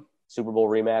game, Super Bowl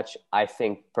rematch, I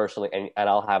think personally, and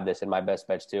I'll have this in my best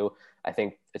bets too, I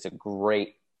think it's a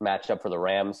great matchup for the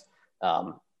Rams.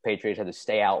 Patriots had to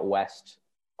stay out west,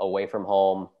 away from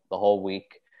home the whole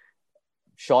week.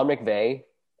 Sean McVay,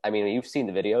 I mean, you've seen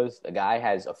the videos. The guy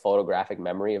has a photographic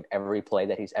memory of every play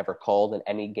that he's ever called in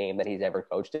any game that he's ever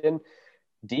coached in.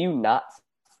 Do you not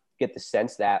get the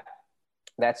sense that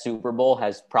that Super Bowl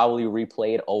has probably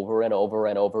replayed over and over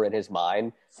and over in his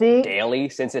mind daily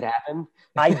since it happened?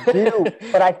 I do,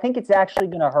 but I think it's actually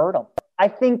going to hurt him. I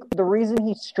think the reason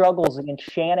he struggles against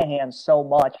Shanahan so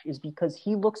much is because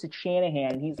he looks at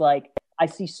Shanahan and he's like, I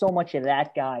see so much of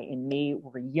that guy in me.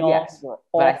 We're young. We're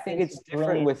but I think it's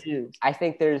different with dudes. I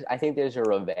think there's a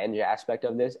revenge aspect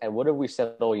of this. And what have we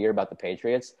said all year about the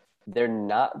Patriots? They're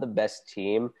not the best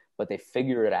team, but they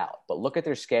figure it out. But look at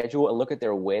their schedule and look at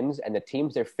their wins, and the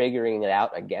teams they're figuring it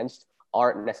out against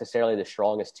aren't necessarily the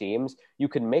strongest teams. You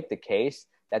can make the case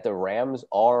that the Rams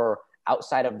are,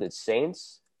 outside of the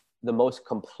Saints, the most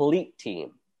complete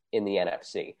team in the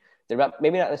NFC. They're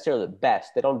maybe not necessarily the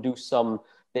best. They're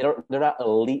not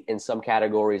elite in some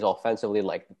categories offensively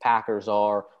like the Packers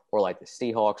are or like the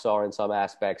Seahawks are in some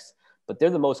aspects, but they're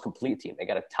the most complete team. They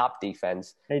got a top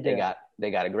defense. They got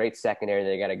a great secondary.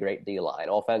 They got a great D-line.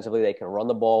 Offensively, they can run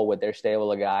the ball with their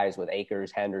stable of guys with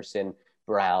Akers, Henderson,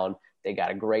 Brown. They got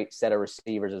a great set of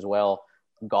receivers as well.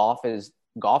 Goff is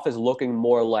looking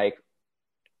more like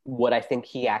what I think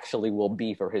he actually will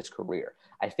be for his career.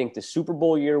 I think the Super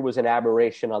Bowl year was an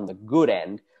aberration on the good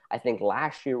end. I think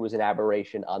last year was an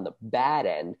aberration on the bad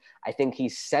end. I think he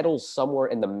settles somewhere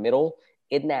in the middle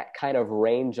in that kind of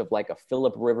range of like a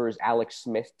Phillip Rivers, Alex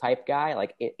Smith type guy,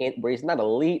 like where he's not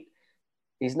elite,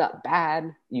 he's not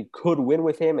bad. You could win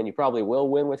with him, and you probably will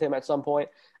win with him at some point.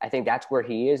 I think that's where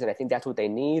he is, and I think that's what they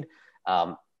need.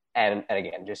 And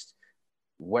again, just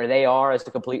where they are as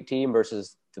a complete team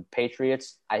versus the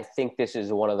Patriots, I think this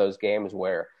is one of those games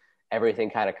where everything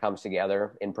kind of comes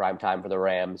together in prime time for the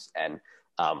Rams, and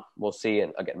we'll see,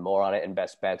 and again, more on it in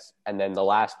best bets. And then the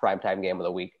last primetime game of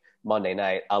the week, Monday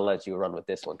night, I'll let you run with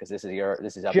this one because this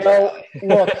is up Joe,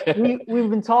 look, we've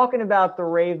been talking about the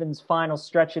Ravens' final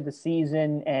stretch of the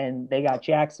season, and they got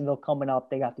Jacksonville coming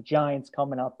up. They got the Giants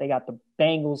coming up. They got the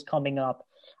Bengals coming up.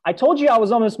 I told you I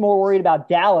was almost more worried about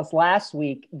Dallas last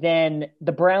week than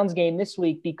the Browns game this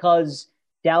week because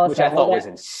Dallas, which I thought was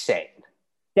insane.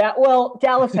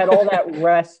 Dallas had all that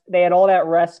rest. They had all that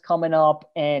rest coming up,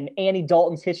 and Andy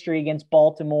Dalton's history against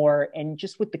Baltimore, and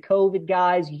just with the COVID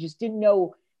guys, you just didn't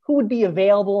know who would be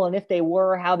available and if they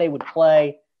were, how they would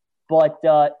play. But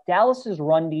Dallas's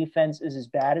run defense is as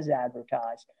bad as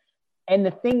advertised. And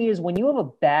the thing is, when you have a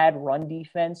bad run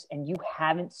defense and you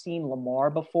haven't seen Lamar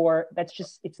before,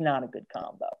 it's not a good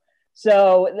combo.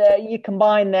 So you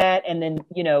combine that, and then,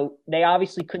 they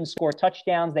obviously couldn't score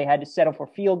touchdowns. They had to settle for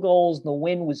field goals. The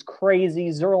wind was crazy.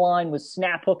 Zerline was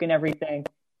snap hooking everything,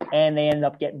 and they ended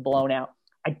up getting blown out.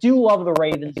 I do love the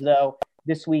Ravens, though,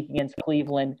 this week against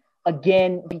Cleveland.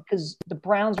 Again, because the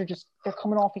Browns they're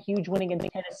coming off a huge win against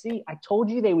Tennessee. I told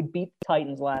you they would beat the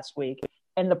Titans last week,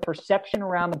 and the perception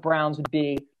around the Browns would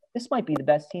be, this might be the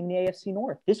best team in the AFC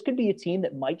North. This could be a team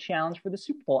that might challenge for the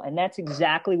Super Bowl, and that's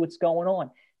exactly what's going on.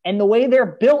 And the way they're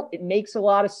built, it makes a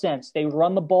lot of sense. They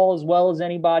run the ball as well as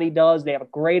anybody does. They have a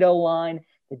great O-line.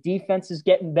 The defense is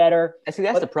getting better. I see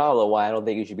that's the problem why I don't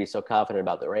think you should be so confident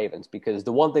about the Ravens, because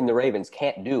the one thing the Ravens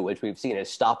can't do, which we've seen, is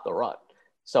stop the run.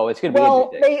 So it's going to be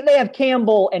interesting. They have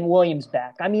Campbell and Williams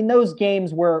back. I mean, those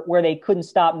games where they couldn't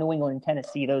stop New England and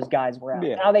Tennessee, those guys were out.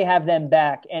 Yeah. Now they have them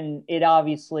back, and it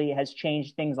obviously has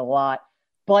changed things a lot.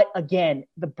 But again,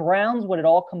 the Browns, what it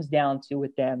all comes down to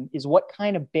with them is what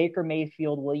kind of Baker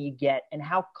Mayfield will you get and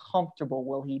how comfortable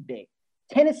will he be?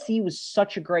 Tennessee was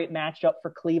such a great matchup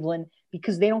for Cleveland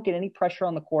because they don't get any pressure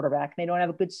on the quarterback and they don't have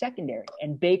a good secondary.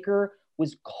 And Baker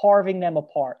was carving them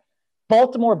apart.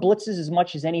 Baltimore blitzes as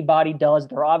much as anybody does.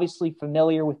 They're obviously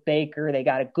familiar with Baker. They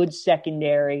got a good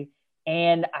secondary.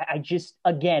 And I just,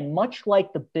 again, much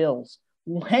like the Bills,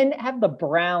 when have the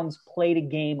Browns played a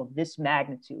game of this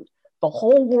magnitude? The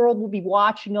whole world will be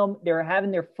watching them. They're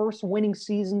having their first winning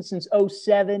season since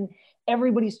 2007.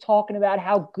 Everybody's talking about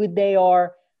how good they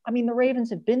are. I mean, the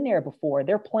Ravens have been there before.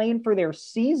 They're playing for their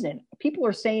season. People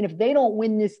are saying if they don't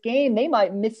win this game, they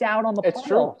might miss out on the playoffs.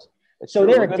 True. It's so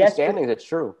true. They're desperate. Standings, it's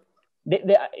true.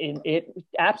 It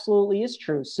absolutely is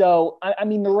true. So, I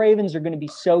mean, the Ravens are going to be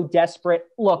so desperate.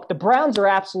 Look, the Browns are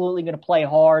absolutely going to play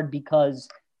hard because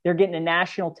they're getting a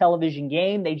national television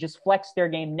game. They just flexed their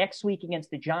game next week against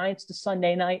the Giants to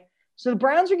Sunday night. So the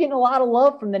Browns are getting a lot of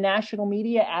love from the national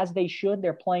media, as they should.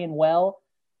 They're playing well.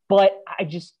 But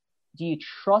do you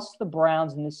trust the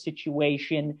Browns in this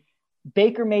situation?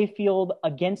 Baker Mayfield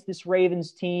against this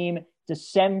Ravens team,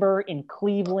 December in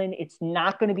Cleveland. It's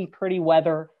not going to be pretty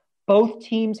weather. Both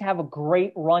teams have a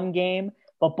great run game,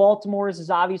 but Baltimore's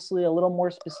is obviously a little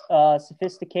more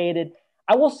sophisticated.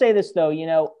 I will say this, though,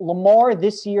 Lamar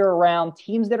this year around,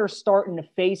 teams that are starting to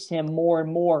face him more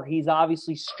and more, he's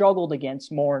obviously struggled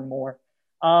against more and more.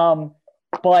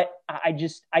 But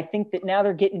I think that now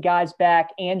they're getting guys back.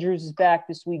 Andrews is back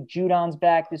this week. Judon's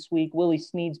back this week. Willie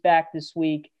Snead's back this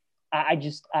week.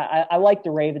 I like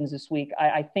the Ravens this week.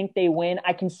 I think they win.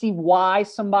 I can see why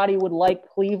somebody would like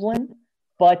Cleveland,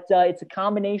 but it's a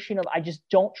combination of I just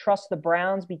don't trust the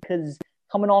Browns because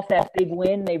coming off that big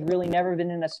win, they've really never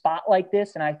been in a spot like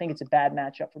this, and I think it's a bad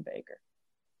matchup for Baker.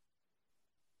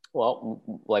 Well,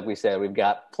 like we said, we've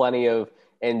got plenty of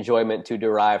enjoyment to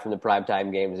derive from the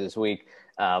primetime games this week.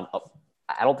 I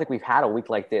don't think we've had a week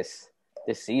like this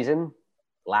season.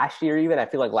 Last year even, I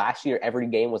feel like last year every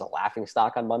game was a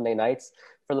laughingstock on Monday nights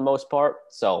for the most part.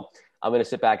 So I'm going to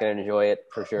sit back and enjoy it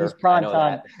for sure. It's prime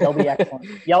time. They'll be excellent.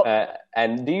 Yep.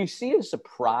 And do you see a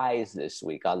surprise this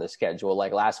week on the schedule,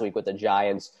 like last week with the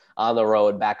Giants on the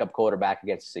road, backup quarterback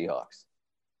against the Seahawks?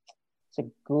 It's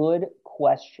a good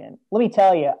question. Let me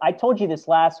tell you, I told you this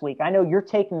last week. I know you're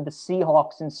taking the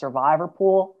Seahawks in Survivor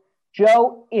Pool.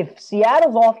 Joe, if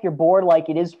Seattle's off your board like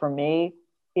it is for me,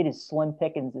 it is slim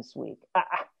pickings this week.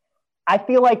 I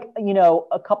feel like,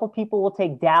 a couple people will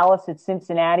take Dallas at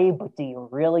Cincinnati, but do you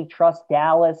really trust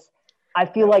Dallas? I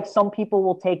feel like some people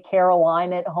will take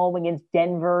Carolina at home against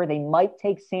Denver. They might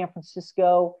take San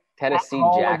Francisco. Tennessee,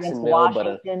 Jacksonville,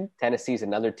 but Tennessee's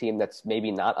another team that's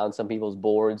maybe not on some people's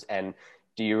boards. And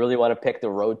do you really want to pick the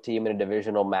road team in a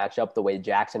divisional matchup the way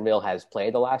Jacksonville has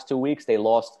played the last 2 weeks? They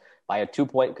lost by a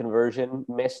 2-point conversion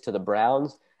miss to the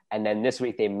Browns. And then this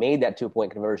week they made that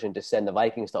 2-point conversion to send the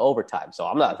Vikings to overtime. So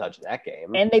I'm not touching that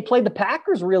game. And they played the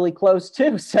Packers really close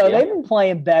too. So they've been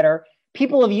playing better.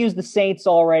 People have used the Saints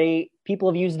already. People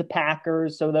have used the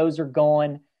Packers. So those are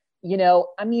gone.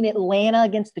 Atlanta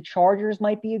against the Chargers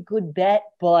might be a good bet,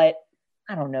 but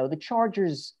I don't know. The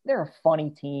Chargers, they're a funny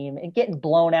team. And getting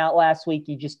blown out last week,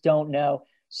 you just don't know.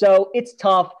 So it's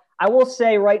tough. I will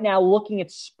say right now, looking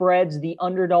at spreads, the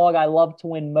underdog I love to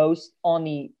win most on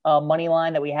the money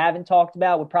line that we haven't talked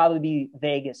about would probably be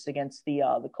Vegas against the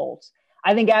Colts.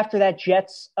 I think after that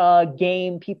Jets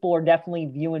game, people are definitely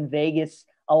viewing Vegas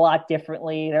a lot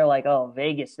differently. They're like, oh,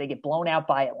 Vegas, they get blown out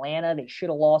by Atlanta. They should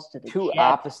have lost to the Two Jets.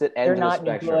 Opposite ends they're of the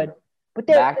spectrum. Good, but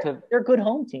they're a good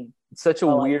home team. Such a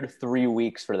weird 3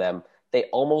 weeks for them. They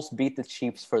almost beat the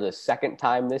Chiefs for the second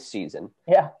time this season.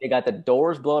 Yeah. They got the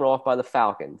doors blown off by the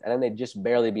Falcons, and then they just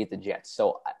barely beat the Jets.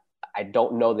 So I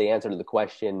don't know the answer to the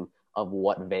question of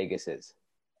what Vegas is.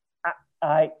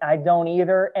 I don't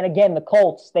either. And again, the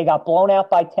Colts, they got blown out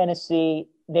by Tennessee.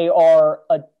 They are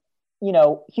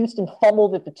Houston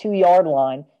fumbled at the 2-yard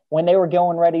line when they were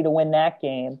going ready to win that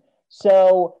game.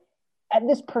 So at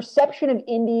this perception of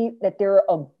Indy that they're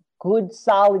a good,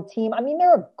 solid team. I mean,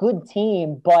 they're a good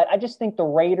team, but I just think the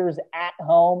Raiders at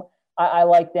home, I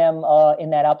like them in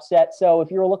that upset. So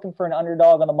if you're looking for an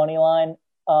underdog on the money line,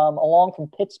 along from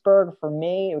Pittsburgh, for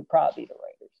me, it would probably be the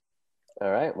Raiders.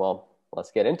 All right, well, let's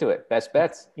get into it. Best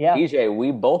bets. Yeah. EJ, we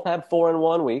both have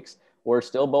 4-1 weeks. We're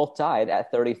still both tied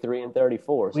at 33 and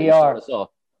 34. So we are.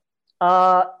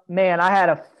 Man, I had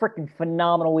a freaking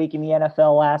phenomenal week in the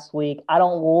NFL last week. I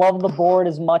don't love the board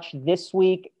as much this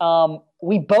week.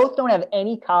 We both don't have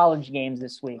any college games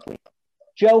this week.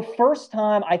 Joe, first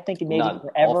time I think in maybe None.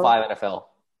 forever. All 5 NFL.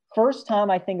 First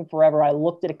time I think in forever, I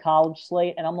looked at a college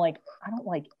slate and I'm like, I don't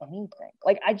like anything.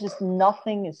 Like,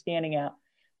 nothing is standing out.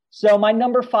 So my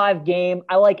number 5 game,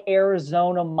 I like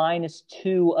Arizona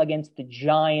 -2 against the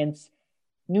Giants.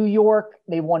 New York,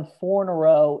 they won 4 in a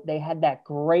row. They had that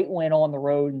great win on the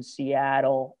road in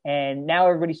Seattle. And now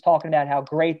everybody's talking about how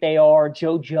great they are.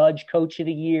 Joe Judge, coach of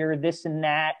the year, this and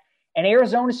that. And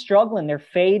Arizona's struggling. They're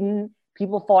fading.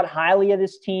 People thought highly of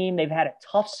this team. They've had a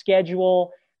tough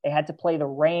schedule. They had to play the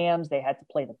Rams. They had to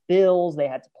play the Bills. They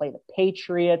had to play the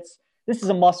Patriots. This is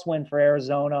a must-win for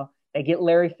Arizona. They get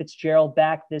Larry Fitzgerald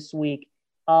back this week.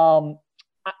 I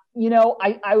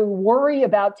worry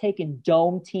about taking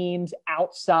dome teams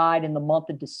outside in the month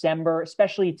of December,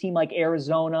 especially a team like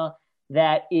Arizona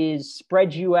that is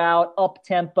spread you out,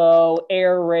 up-tempo,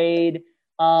 air raid,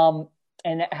 and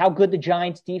how good the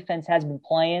Giants defense has been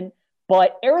playing.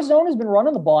 But Arizona's been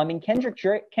running the ball. I mean,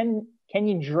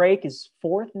 Kenyon Drake is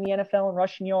 4th in the NFL in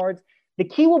rushing yards. The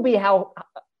key will be how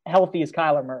healthy is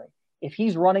Kyler Murray. If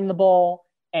he's running the ball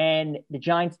and the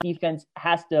Giants defense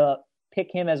has to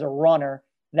pick him as a runner,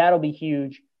 that'll be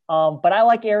huge. But I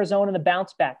like Arizona in the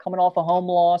bounce back, coming off a home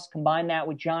loss, combine that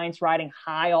with Giants riding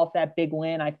high off that big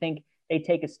win. I think they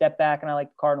take a step back, and I like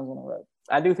the Cardinals on the road.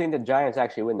 I do think the Giants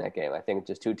actually win that game. I think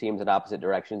just two teams in opposite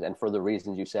directions, and for the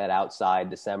reasons you said outside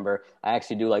December, I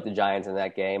actually do like the Giants in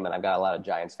that game, and I've got a lot of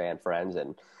Giants fan friends,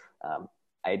 and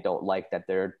I don't like that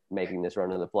they're making this run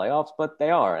to the playoffs, but they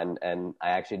are, and I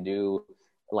actually do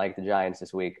like the Giants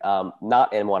this week.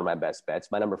 Not in one of my best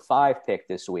bets. My number 5 pick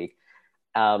this week.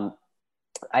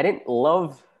 I didn't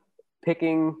love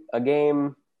picking a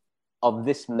game of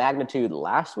this magnitude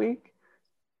last week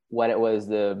when it was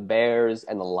the Bears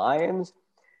and the Lions.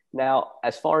 Now,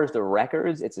 as far as the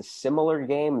records, it's a similar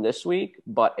game this week,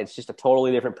 but it's just a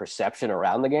totally different perception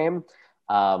around the game.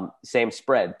 Same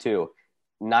spread, too.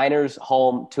 Niners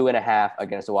home 2.5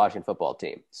 against the Washington football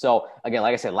team. So, again,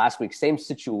 like I said, last week, same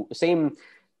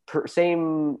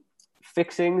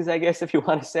fixings, I guess, if you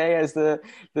want to say, as the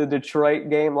Detroit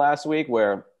game last week,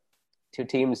 where two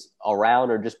teams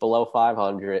around or just below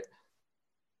 500,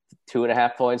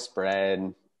 2.5 point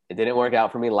spread. It didn't work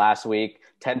out for me last week.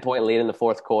 10-point lead in the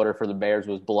fourth quarter for the Bears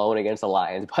was blown against the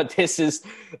Lions, but this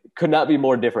could not be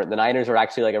more different. The Niners are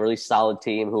actually like a really solid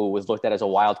team who was looked at as a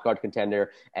wild card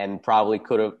contender and probably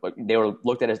could have. They were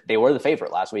looked at as they were the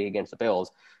favorite last week against the Bills.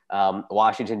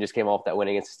 Washington just came off that win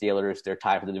against the Steelers. They're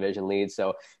tied for the division lead.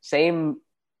 So same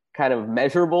kind of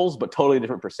measurables, but totally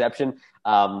different perception.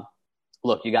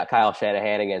 Look, you got Kyle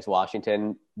Shanahan against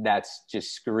Washington. That's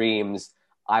just screams,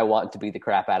 I want to beat the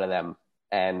crap out of them.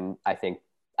 And I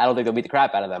don't think they'll beat the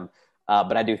crap out of them,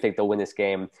 but I do think they'll win this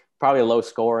game. Probably low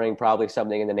scoring, probably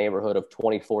something in the neighborhood of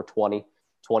 24-20,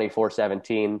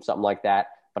 24-17, something like that.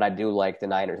 But I do like the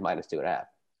Niners -2.5.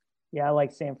 Yeah, I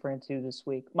like San Fran too this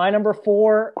week. My number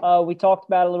 4, we talked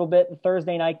about a little bit, the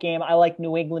Thursday night game. I like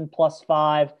New England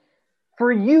 +5.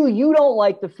 For you don't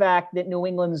like the fact that New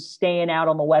England's staying out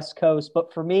on the West Coast.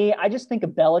 But for me, I just think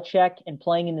of Belichick and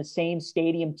playing in the same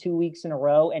stadium 2 weeks in a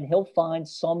row, and he'll find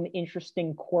some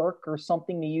interesting quirk or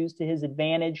something to use to his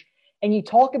advantage. And you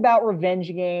talk about revenge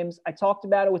games. I talked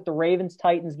about it with the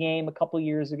Ravens-Titans game a couple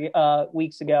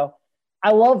weeks ago.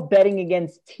 I love betting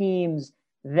against teams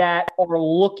that are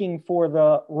looking for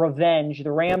the revenge.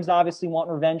 The Rams obviously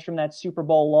want revenge from that Super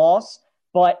Bowl loss.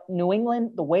 But New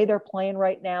England, the way they're playing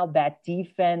right now, that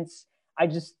defense,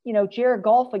 Jared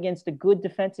Goff against a good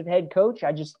defensive head coach,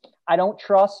 I don't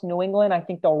trust New England. I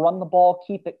think they'll run the ball,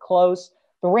 keep it close.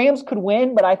 The Rams could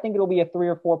win, but I think it'll be a 3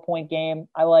 or 4 point game.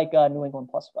 I like New England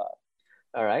 +5.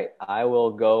 All right. I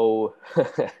will go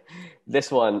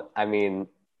this one. I mean,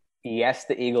 yes,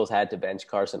 the Eagles had to bench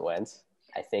Carson Wentz.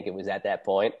 I think it was at that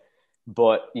point.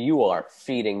 But you are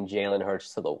feeding Jalen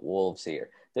Hurts to the wolves here.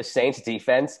 The Saints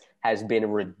defense has been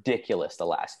ridiculous the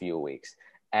last few weeks.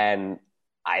 And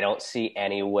I don't see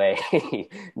any way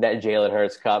that Jalen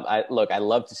Hurts I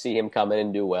love to see him come in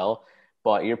and do well,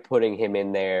 but you're putting him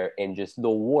in there in just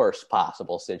the worst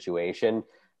possible situation.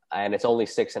 And it's only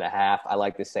 6.5. I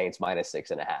like the Saints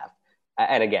 -6.5.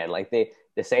 And again, like the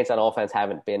Saints on offense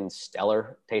haven't been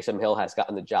stellar. Taysom Hill has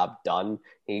gotten the job done.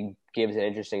 He gives an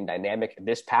interesting dynamic.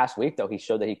 This past week, though, he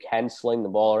showed that he can sling the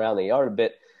ball around the yard a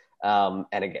bit. And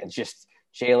again, just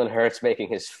Jalen Hurts making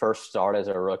his first start as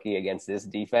a rookie against this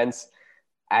defense.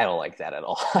 I don't like that at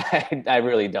all. I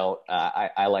really don't.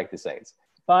 I like the Saints.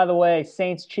 By the way,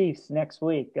 Saints-Chiefs next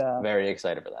week. Very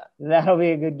excited for that. That'll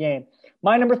be a good game.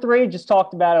 My number 3, just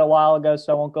talked about it a while ago,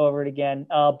 so I won't go over it again.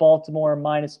 Baltimore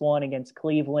 -1 against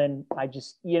Cleveland. I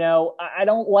just, I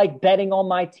don't like betting on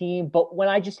my team, but when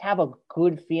I just have a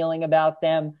good feeling about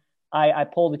them, I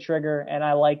pull the trigger, and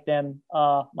I like them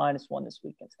 -1 this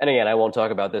weekend. And again, I won't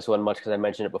talk about this one much because I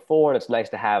mentioned it before, and it's nice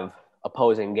to have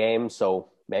opposing games, so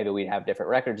maybe we'd have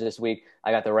different records this week.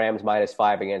 I got the Rams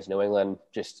 -5 against New England.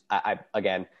 Just,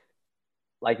 again,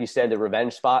 like you said, the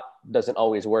revenge spot doesn't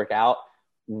always work out.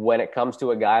 When it comes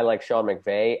to a guy like Sean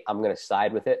McVay, I'm going to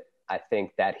side with it. I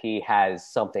think that he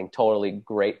has something totally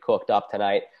great cooked up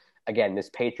tonight. Again, this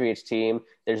Patriots team,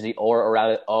 there's the aura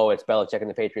around it. Oh, it's Belichick and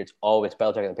the Patriots. Oh, it's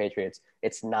Belichick and the Patriots.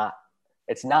 It's not.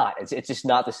 It's not. It's just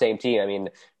not the same team. I mean,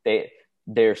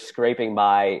 they're scraping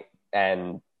by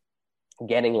and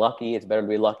getting lucky. It's better to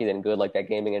be lucky than good. Like that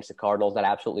game against the Cardinals, that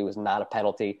absolutely was not a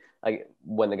penalty. Like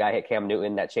when the guy hit Cam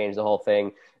Newton, that changed the whole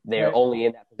thing. They're only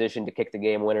in that position to kick the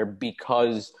game winner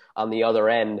because on the other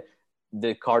end,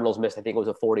 the Cardinals missed, I think it was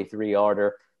a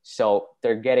 43-yarder. So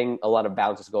they're getting a lot of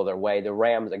bounces go their way. The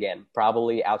Rams, again,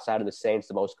 probably outside of the Saints,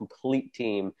 the most complete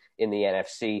team in the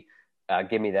NFC.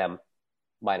 Give me them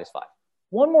 -5.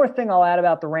 One more thing I'll add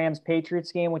about the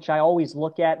Rams-Patriots game, which I always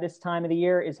look at this time of the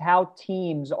year, is how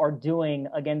teams are doing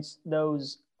against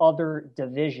those other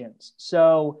divisions.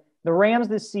 So the Rams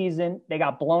this season, they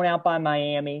got blown out by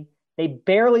Miami. They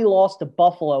barely lost to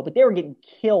Buffalo, but they were getting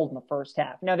killed in the first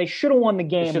half. Now, they should have won the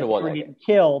game, but they were getting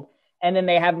killed, and then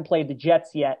they haven't played the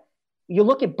Jets yet. You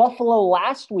look at Buffalo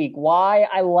last week, why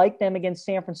I like them against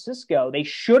San Francisco. They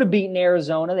should have beaten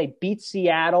Arizona. They beat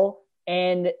Seattle,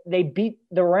 and they beat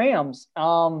the Rams.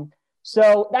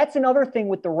 So that's another thing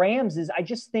with the Rams is I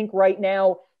just think right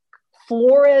now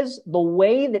Flores, the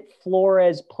way that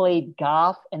Flores played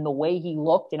Goff and the way he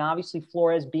looked, and obviously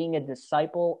Flores being a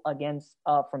disciple against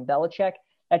from Belichick,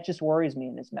 that just worries me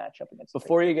in this matchup against.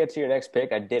 Before you get to your next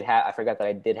pick, I forgot that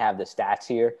I did have the stats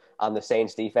here on the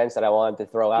Saints defense that I wanted to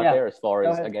throw out there as far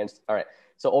as against. All right,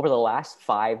 so over the last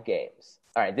 5 games,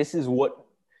 all right, this is what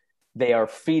they are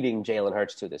feeding Jalen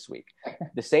Hurts to this week.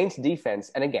 The Saints defense,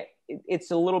 and again,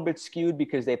 it's a little bit skewed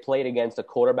because they played against a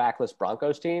quarterbackless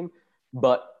Broncos team,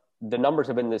 but the numbers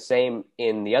have been the same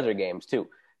in the other games too.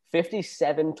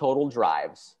 57 total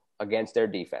drives against their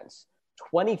defense.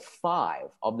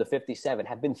 25 of the 57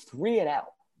 have been 3 and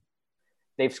out.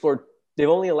 They've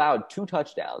only allowed 2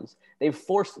 touchdowns. They've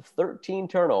forced 13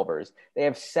 turnovers. They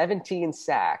have 17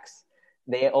 sacks.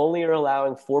 They only are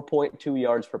allowing 4.2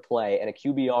 yards per play and a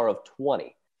QBR of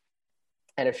 20.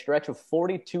 And a stretch of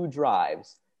 42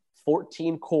 drives,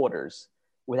 14 quarters,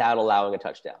 without allowing a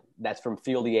touchdown. That's from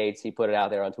Fieldy Yates. He put it out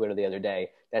there on Twitter the other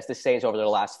day. That's the Saints over their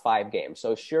last 5 games.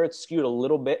 So sure, it's skewed a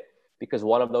little bit because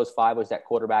one of those 5 was that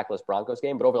quarterbackless Broncos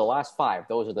game, but over the last 5,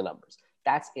 those are the numbers.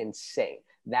 That's insane.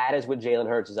 That is what Jalen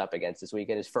Hurts is up against this week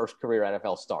in his first career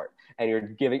NFL start. And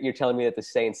you're telling me that the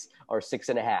Saints are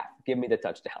 6.5. Give me the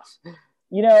touchdowns.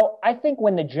 I think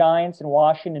when the Giants and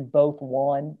Washington both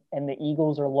won and the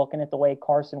Eagles are looking at the way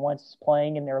Carson Wentz is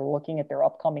playing and they're looking at their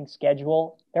upcoming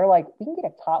schedule, they're like, we can get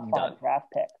a top 5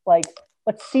 draft pick. Like,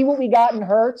 let's see what we got in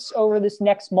Hurts over this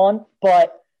next month.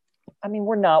 But, I mean,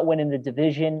 we're not winning the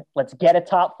division. Let's get a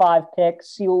top 5 pick,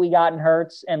 see what we got in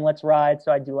Hurts, and let's ride.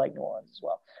 So I do like New Orleans as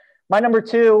well. My number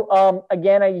 2,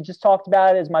 again, you just talked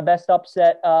about it, is my best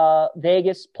upset,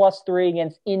 Vegas +3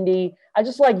 against Indy. I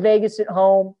just like Vegas at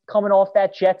home, coming off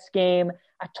that Jets game.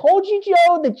 I told you,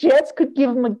 Joe, the Jets could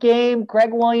give them a game.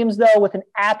 Greg Williams, though, with an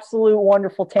absolute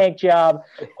wonderful tank job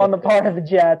on the part of the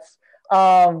Jets.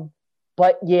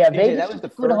 But, yeah, Vegas is a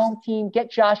good home team.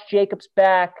 Get Josh Jacobs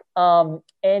back.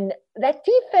 And that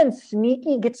defense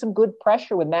sneaky, get some good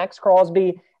pressure with Max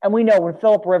Crosby. And we know when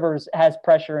Phillip Rivers has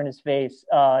pressure in his face,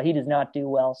 he does not do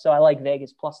well. So I like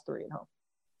Vegas +3 at home.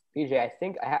 PJ, I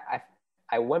think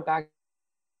I went back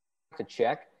to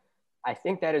check. I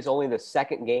think that is only the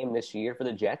second game this year for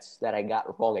the Jets that I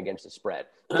got wrong against the spread.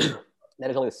 That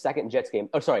is only the second Jets game.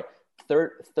 Oh, sorry,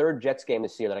 third Jets game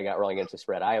this year that I got wrong against the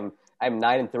spread. I'm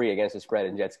 9-3 against the spread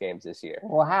in Jets games this year.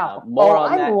 Wow.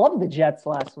 I love the Jets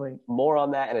last week. More on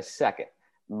that in a second.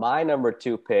 My number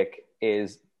 2 pick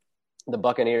is the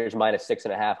Buccaneers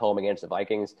 -6.5 home against the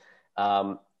Vikings.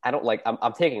 I'm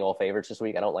taking all favorites this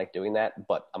week. I don't like doing that,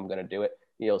 but I'm going to do it.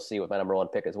 You'll see with my number 1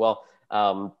 pick as well.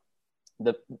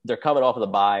 They're coming off of the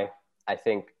bye. I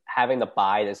think having the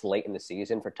bye this late in the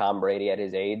season for Tom Brady at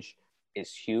his age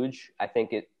is huge. I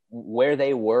think where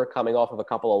they were coming off of a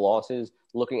couple of losses,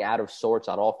 looking out of sorts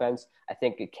on offense, I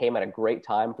think it came at a great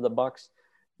time for the Bucs.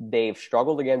 They've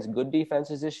struggled against good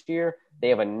defenses this year. They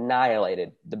have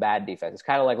annihilated the bad defense. It's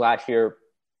kind of like last year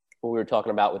when we were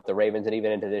talking about with the Ravens, and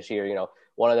even into this year,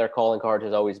 one of their calling cards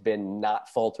has always been not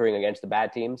faltering against the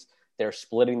bad teams. they're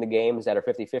splitting the games that are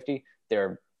 50-50.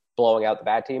 They're blowing out the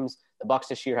bad teams. The Bucs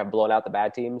this year have blown out the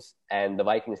bad teams, and the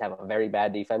Vikings have a very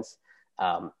bad defense.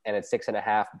 And it's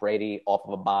 6.5. Brady off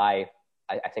of a bye.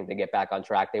 I think they get back on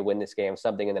track. They win this game,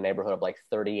 something in the neighborhood of like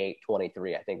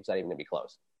 38-23. I think it's not even going to be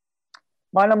close.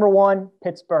 My number one,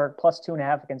 Pittsburgh,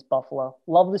 +2.5 against Buffalo.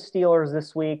 Love the Steelers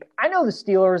this week. I know the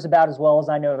Steelers about as well as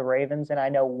I know the Ravens, and I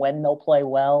know when they'll play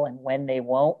well and when they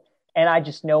won't. And I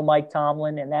just know Mike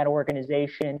Tomlin and that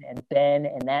organization and Ben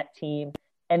and that team.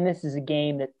 And this is a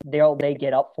game that they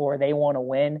get up for. They want to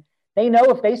win. They know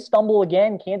if they stumble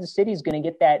again, Kansas City is going to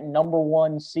get that number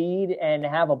one seed and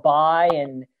have a bye.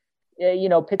 And,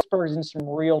 Pittsburgh's in some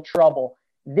real trouble.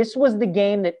 This was the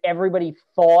game that everybody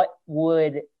thought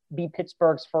would be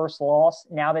Pittsburgh's first loss.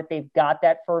 Now that they've got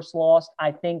that first loss,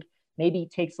 I think maybe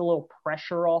it takes a little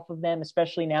pressure off of them,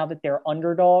 especially now that they're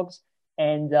underdogs.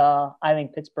 And I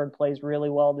think Pittsburgh plays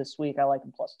really well this week. I like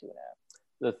them +2.5.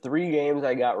 The 3 games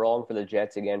I got wrong for the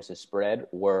Jets against the spread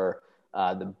were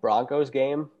the Broncos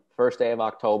game, first day of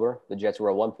October. The Jets were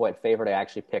a 1-point favorite. I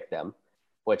actually picked them,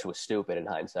 which was stupid in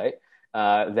hindsight.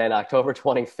 Then October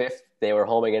 25th, they were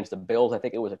home against the Bills. I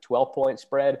think it was a 12-point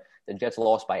spread. The Jets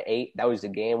lost by 8. That was the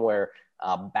game where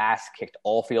Bass kicked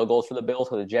all field goals for the Bills,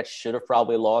 so the Jets should have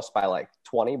probably lost by like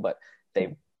 20, but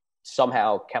they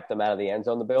somehow kept them out of the end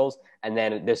zone, the Bills. And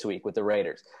then this week with the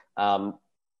Raiders. 9-3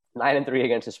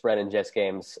 against the spread in Jets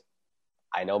games.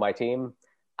 I know my team.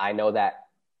 I know that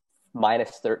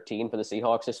 -13 for the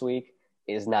Seahawks this week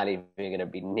is not even going to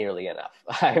be nearly enough.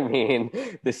 I mean,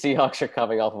 the Seahawks are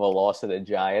coming off of a loss to the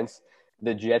Giants.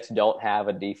 The Jets don't have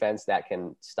a defense that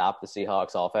can stop the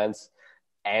Seahawks offense.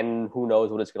 And who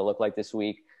knows what it's going to look like this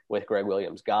week with Greg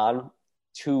Williams gone.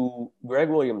 To Greg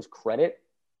Williams' credit,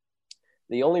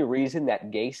 the only reason that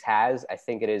Gase has, I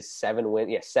think it is 7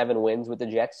 wins with the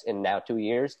Jets in now 2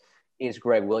 years, is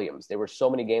Greg Williams. There were so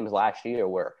many games last year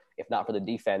where, if not for the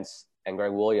defense and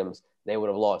Greg Williams, they would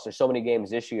have lost. There's so many games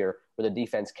this year where the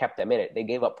defense kept them in it. They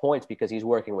gave up points because he's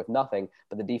working with nothing,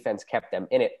 but the defense kept them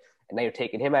in it. And now you're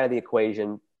taking him out of the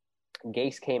equation.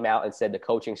 Gase came out and said the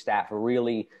coaching staff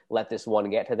really let this one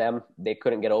get to them. They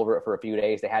couldn't get over it for a few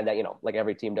days. They had that, like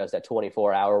every team does, that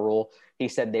 24-hour rule. He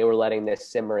said they were letting this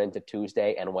simmer into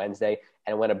Tuesday and Wednesday.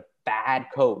 And when a bad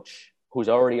coach, who's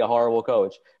already a horrible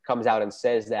coach, comes out and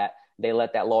says that they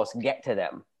let that loss get to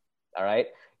them, all right,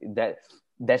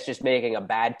 that's just making a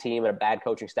bad team and a bad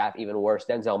coaching staff even worse.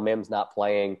 Denzel Mims not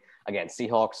playing. Again,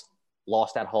 Seahawks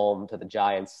lost at home to the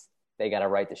Giants. They got to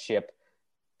right the ship.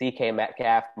 DK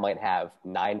Metcalf might have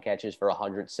 9 catches for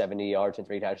 170 yards and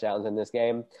 3 touchdowns in this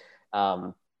game.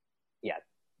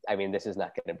 This is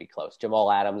not going to be close.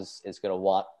 Jamal Adams is going to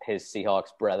want his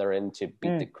Seahawks brethren to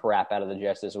beat the crap out of the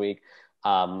Jets this week.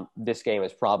 This game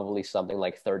is probably something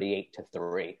like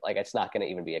 38-3. Like, it's not going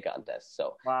to even be a contest.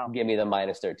 So Give me the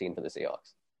 -13 for the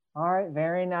Seahawks. All right,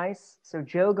 very nice. So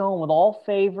Joe going with all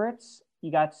favorites.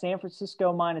 You got San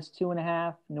Francisco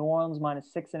 -2.5, New Orleans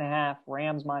 -6.5,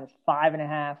 Rams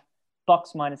 -5.5,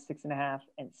 Bucks -6.5,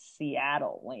 and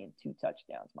Seattle laying 2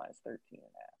 touchdowns -13.5.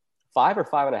 5 or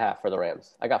 5.5 for the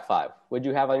Rams? I got 5. What'd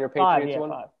you have on your Patriots one?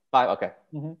 5. 5, okay.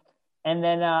 Mm-hmm. And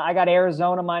then I got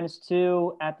Arizona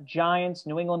 -2 at the Giants,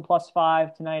 New England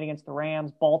 +5 tonight against the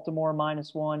Rams, Baltimore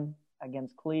 -1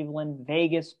 against Cleveland,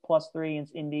 Vegas +3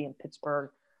 against Indy, and Pittsburgh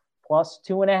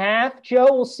 +2.5.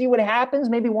 Joe, we'll see what happens.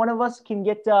 Maybe one of us can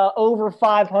get over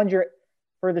 500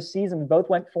 for the season. We both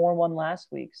went 4-1 last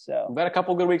week. So we've had a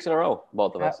couple good weeks in a row,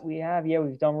 both of us. We have. Yeah,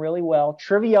 we've done really well.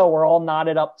 Trivia, we're all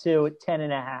knotted up to at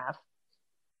 10.5.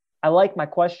 I like my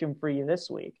question for you this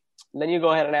week. Then you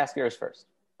go ahead and ask yours first.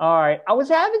 All right. I was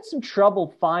having some trouble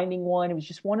finding one. It was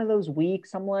just one of those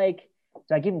weeks. I'm like,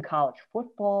 do I give him college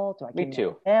football? Do I give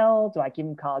him NFL? Do I give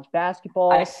him college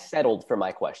basketball? I settled for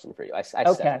my question for you. I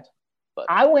settled. But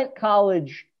I went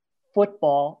college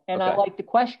football, and I like the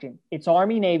question. It's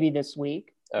Army-Navy this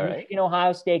week. All right. Michigan,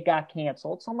 Ohio State got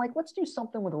canceled. So I'm like, let's do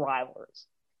something with rivalries.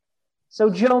 So,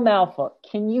 Joe Malfa,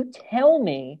 can you tell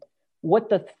me what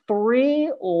the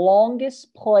 3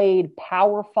 longest played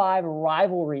Power 5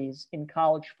 rivalries in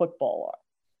college football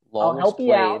are? I'll help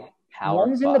you out.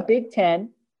 One's in the Big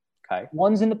Ten. Okay.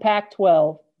 One's in the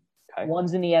Pac-12. Okay.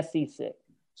 One's in the SEC.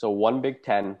 So 1 Big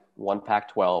Ten, 1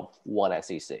 Pac-12, 1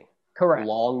 SEC. Correct.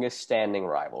 Longest standing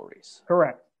rivalries.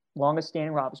 Correct. Longest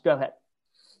standing rivalries. Go ahead.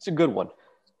 It's a good one.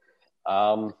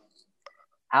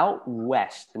 Out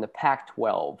west in the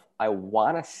Pac-12, I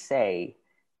want to say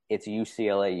it's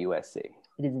UCLA, USC.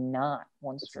 It is not.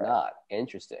 It's not.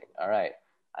 Interesting. All right.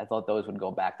 I thought those would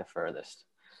go back the furthest.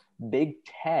 Big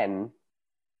Ten.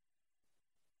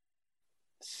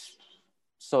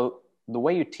 So the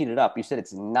way you teed it up, you said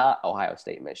it's not Ohio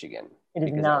State, Michigan. It is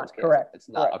because that not was canceled. correct. It's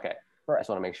not. Correct. Okay. Correct. I just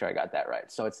want to make sure I got that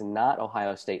right. So it's not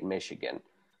Ohio State, Michigan.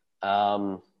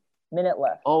 Minute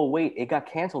left. Oh wait, it got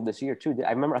canceled this year too.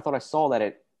 I thought I saw that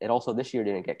it also this year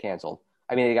didn't get canceled.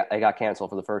 I mean, it got canceled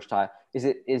for the first time. Is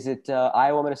it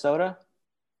Iowa, Minnesota?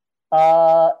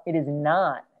 It is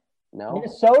not. No.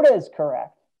 Minnesota is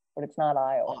correct, but it's not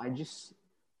Iowa.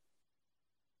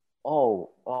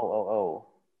 Oh.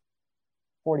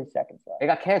 40 seconds left. It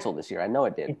got canceled this year. I know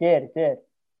it did. It did. It's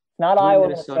not Iowa,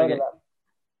 Minnesota.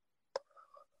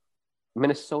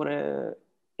 Minnesota,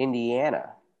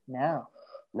 Indiana. No.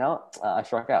 No, I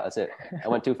struck out. That's it. I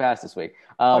went too fast this week.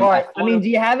 All right. I mean, do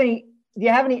you have any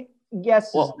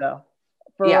guesses though?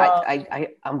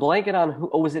 I'm blanking on who.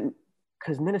 Oh, was it?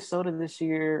 Because Minnesota this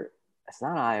year. It's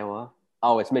not Iowa.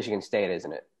 Oh, it's Michigan State,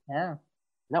 isn't it? Yeah.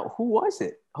 No, who was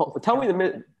it? Tell me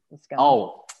the.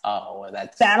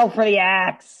 That's Battle for the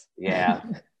Axe. Yeah.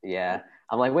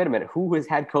 I'm like, wait a minute. Who has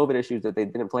had COVID issues that they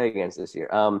didn't play against this year?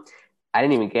 I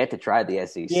didn't even get to try the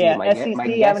SEC. Yeah, SEC.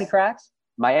 You have any cracks?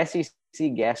 My SEC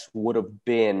guess would have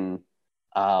been,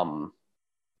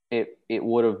 it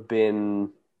would have been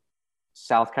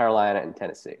South Carolina and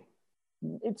Tennessee.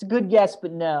 It's a good guess,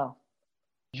 but no.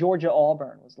 Georgia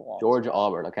Auburn was the longest. Georgia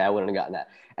Auburn. Okay, I wouldn't have gotten that.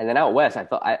 And then out west, I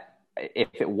thought if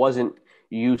it wasn't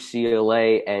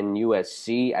UCLA and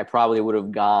USC, I probably would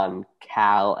have gone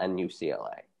Cal and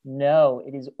UCLA. No,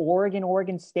 it is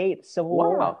Oregon State, Civil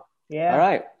War. Yeah. All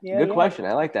right. Good question.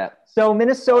 I like that. So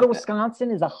Minnesota, Wisconsin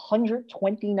is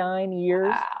 129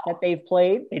 years that they've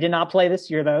played. They did not play this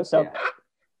year though. So,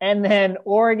 and then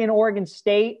Oregon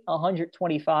State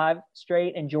 125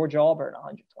 straight, and Georgia Auburn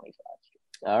 125 straight.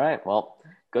 All right. Well,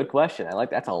 good question. I like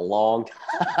that's a long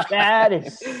time. That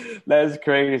is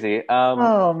crazy.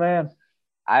 Oh man.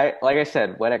 Like I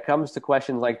said, when it comes to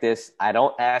questions like this, I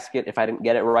don't ask it if I didn't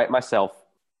get it right myself.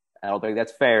 I don't think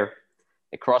that's fair.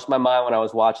 It crossed my mind when I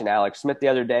was watching Alex Smith the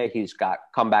other day. He's got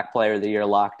comeback player of the year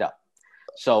locked up.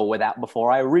 So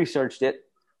before I researched it,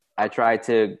 I tried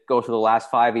to go through the last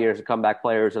 5 years of comeback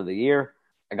players of the year.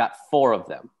 I got 4 of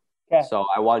them. Okay. So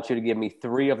I want you to give me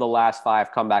 3 of the last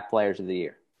 5 comeback players of the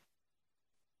year.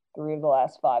 3 of the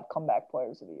last 5 comeback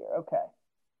players of the year. Okay.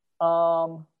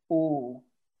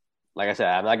 Like I said,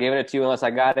 I'm not giving it to you unless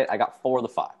I got it. I got 4 of the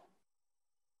 5.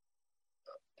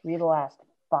 3 of the last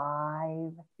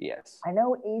 5. Yes. I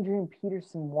know Adrian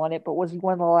Peterson won it, but was he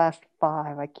one of the last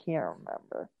 5? I can't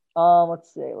remember.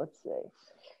 Let's see.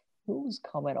 Who's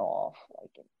coming off?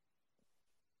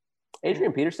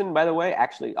 Adrian Peterson, by the way,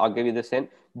 actually, I'll give you this hint,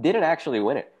 didn't actually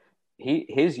win it.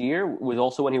 His year was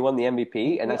also when he won the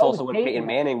MVP, and that's also when Peyton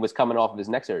Manning was coming off of his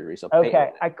neck surgery. So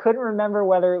okay, I couldn't remember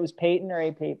whether it was Peyton or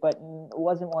AP, but it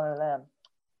wasn't one of them.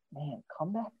 Man,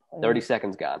 comeback player. 30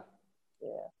 seconds gone.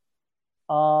 Yeah.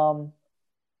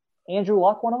 Andrew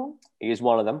Luck, one of them? He is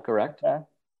one of them, correct. Okay.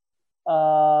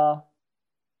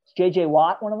 Is J.J.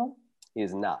 Watt one of them? He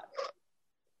is not.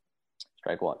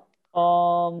 Strike 1.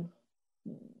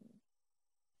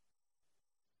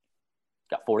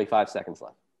 Got 45 seconds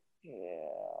left. Yeah,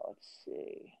 let's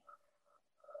see.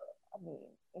 I mean,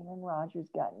 Aaron Rodgers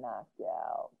got knocked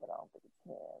out, but I don't think it's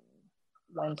him.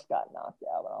 Wentz got knocked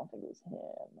out, but I don't think it was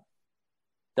him.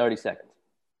 30 seconds.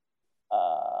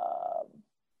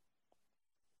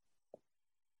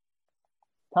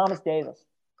 Thomas Davis.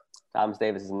 Thomas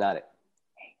Davis is not it.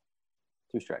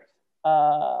 2 strikes.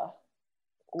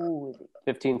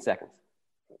 15 seconds.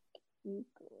 Greg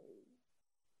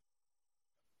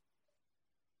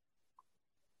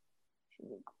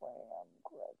Olsen.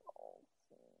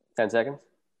 10 seconds.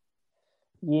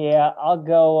 Yeah, I'll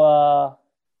go. I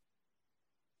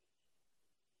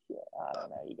don't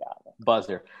know. You got me.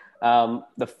 Buzzer.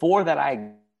 The 4 that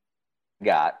I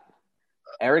got,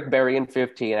 Eric Berry in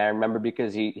 15. I remember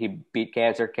because he beat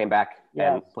cancer, came back,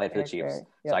 and played for the Chiefs.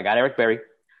 Yep. So I got Eric Berry.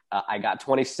 I got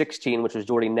 2016, which was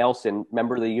Jordy Nelson.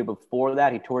 Remember the year before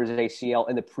that? He tore his ACL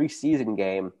in the preseason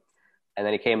game, and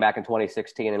then he came back in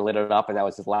 2016 and lit it up, and that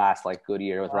was his last good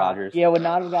year with Rodgers. Yeah, would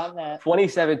not have gotten that.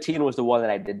 2017 was the one that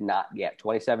I did not get.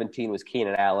 2017 was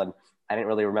Keenan Allen. I didn't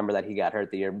really remember that he got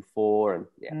hurt the year before.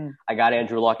 And I got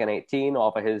Andrew Luck in 18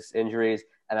 off of his injuries.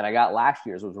 And then I got last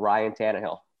year's was Ryan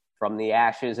Tannehill, from the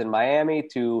ashes in Miami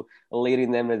to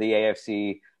leading them to the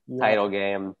AFC title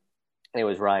game. It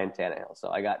was Ryan Tannehill. So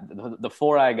I got the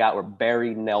 4 I got were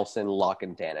Berry, Nelson, Luck,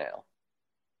 and Tannehill.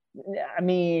 I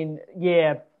mean,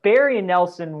 yeah, Berry and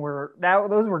Nelson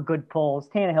those were good pulls.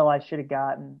 Tannehill I should have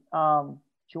gotten.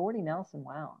 Jordy Nelson,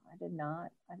 wow, I did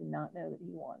not know that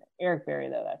he won it. Eric Berry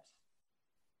though,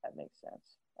 that makes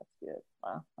sense. That's good.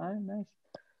 Wow, all right, nice.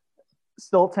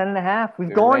 Still 10.5.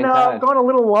 We've gone a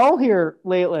little low here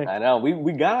lately. I know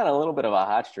we got on a little bit of a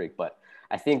hot streak, but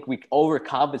I think we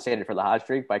overcompensated for the hot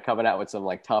streak by coming out with some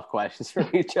like tough questions for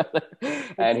each other.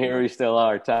 And here we still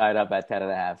are tied up at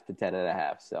 10.5 to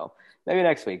 10.5. So maybe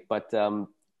next week. But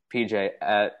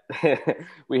PJ,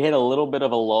 we hit a little bit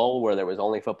of a lull where there was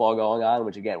only football going on,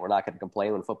 which again, we're not going to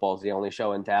complain when football is the only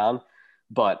show in town,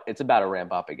 but it's about to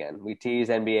ramp up again. We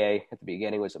teased NBA at the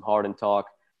beginning with some Harden talk.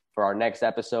 For our next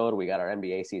episode, we got our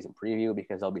NBA season preview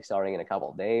because they'll be starting in a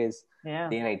couple of days. Yeah.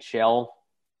 The NHL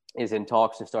is in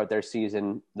talks to start their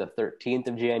season the 13th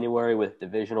of January with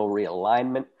divisional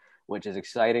realignment, which is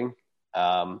exciting.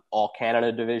 All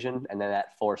Canada division, and then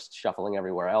that forced shuffling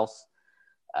everywhere else.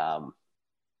 And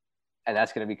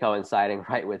that's going to be coinciding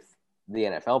right with the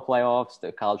NFL playoffs,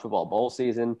 the college football bowl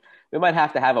season. We might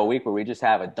have to have a week where we just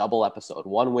have a double episode,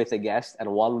 one with a guest and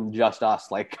one just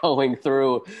us, like going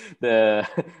through the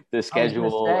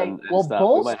schedule and stuff.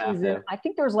 Bowl season, I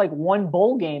think there's like one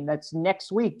bowl game that's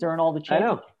next week during all the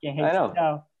championship games. I know.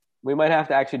 So we might have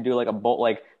to actually do like a bowl.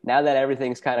 Like now that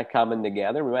everything's kind of coming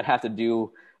together, we might have to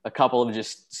do a couple of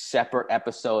just separate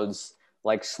episodes,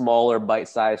 like smaller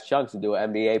bite-sized chunks, to do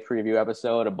an NBA preview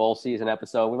episode, a bowl season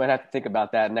episode. We might have to think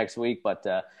about that next week, but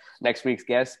next week's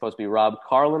guest is supposed to be Rob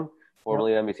Carlin,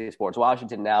 formerly of NBC Sports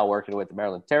Washington, now working with the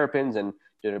Maryland Terrapins and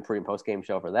doing a pre- and post-game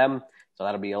show for them. So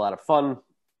that'll be a lot of fun.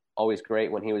 Always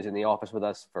great when he was in the office with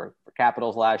us for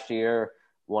Capitals last year.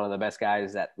 One of the best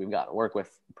guys that we've gotten to work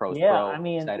with. Pro. I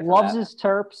mean, loves his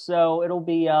Terps, so it'll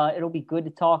be good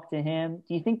to talk to him.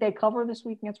 Do you think they cover this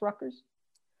week against Rutgers?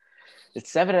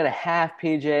 It's 7.5,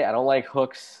 PJ. I don't like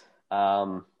hooks.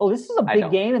 This is a big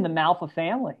game in the Malfa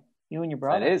family. You and your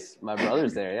brother. It is. My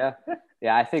brother's there, yeah.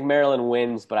 Yeah, I think Maryland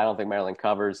wins, but I don't think Maryland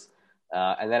covers.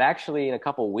 And then actually in a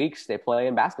couple of weeks, they play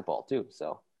in basketball too.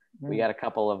 So we got a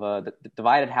couple of the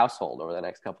divided household over the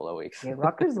next couple of weeks. Yeah,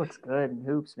 Rutgers looks good in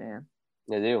hoops, man.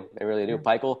 They do. They really do.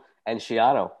 Peichel and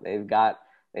Schiano. They've got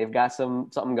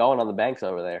something going on the banks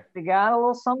over there. They got a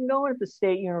little something going at the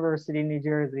State University in New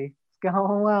Jersey. It's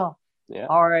going well. Yeah.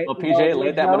 All right. Well, PJ,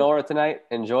 light that menorah tonight.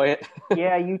 Enjoy it.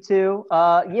 Yeah, you too.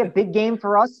 Big game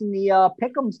for us in the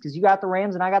pick'ems because you got the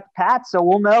Rams and I got the Pats, so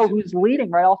we'll know who's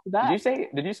leading right off the bat.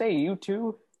 Did you say you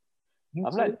too?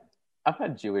 I'm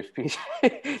not Jewish, PJ. Do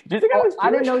you think I was Jewish?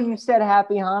 I didn't know you said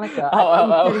Happy Hanukkah.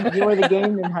 I said enjoy the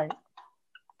game tonight.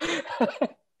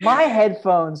 My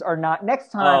headphones are not.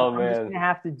 Next time, I'm just gonna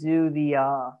have to do the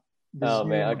oh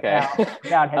man, okay.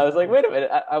 I was like, wait a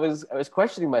minute. I was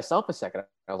questioning myself a second.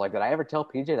 I was like, did I ever tell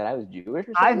PJ that I was Jewish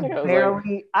or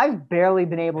something? I've barely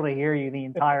been able to hear you the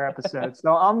entire episode,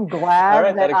 so I'm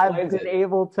glad that I've been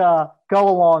able to go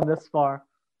along this far.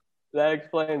 That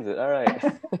explains it. All right.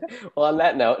 Well, on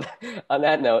that note,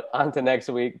 on to next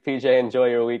week. PJ, enjoy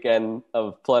your weekend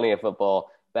of plenty of football.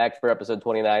 Back for episode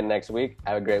 29 next week.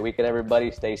 Have a great weekend,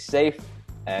 everybody. Stay safe.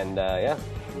 And,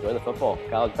 enjoy the football,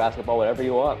 college basketball, whatever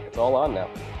you want. It's all on now.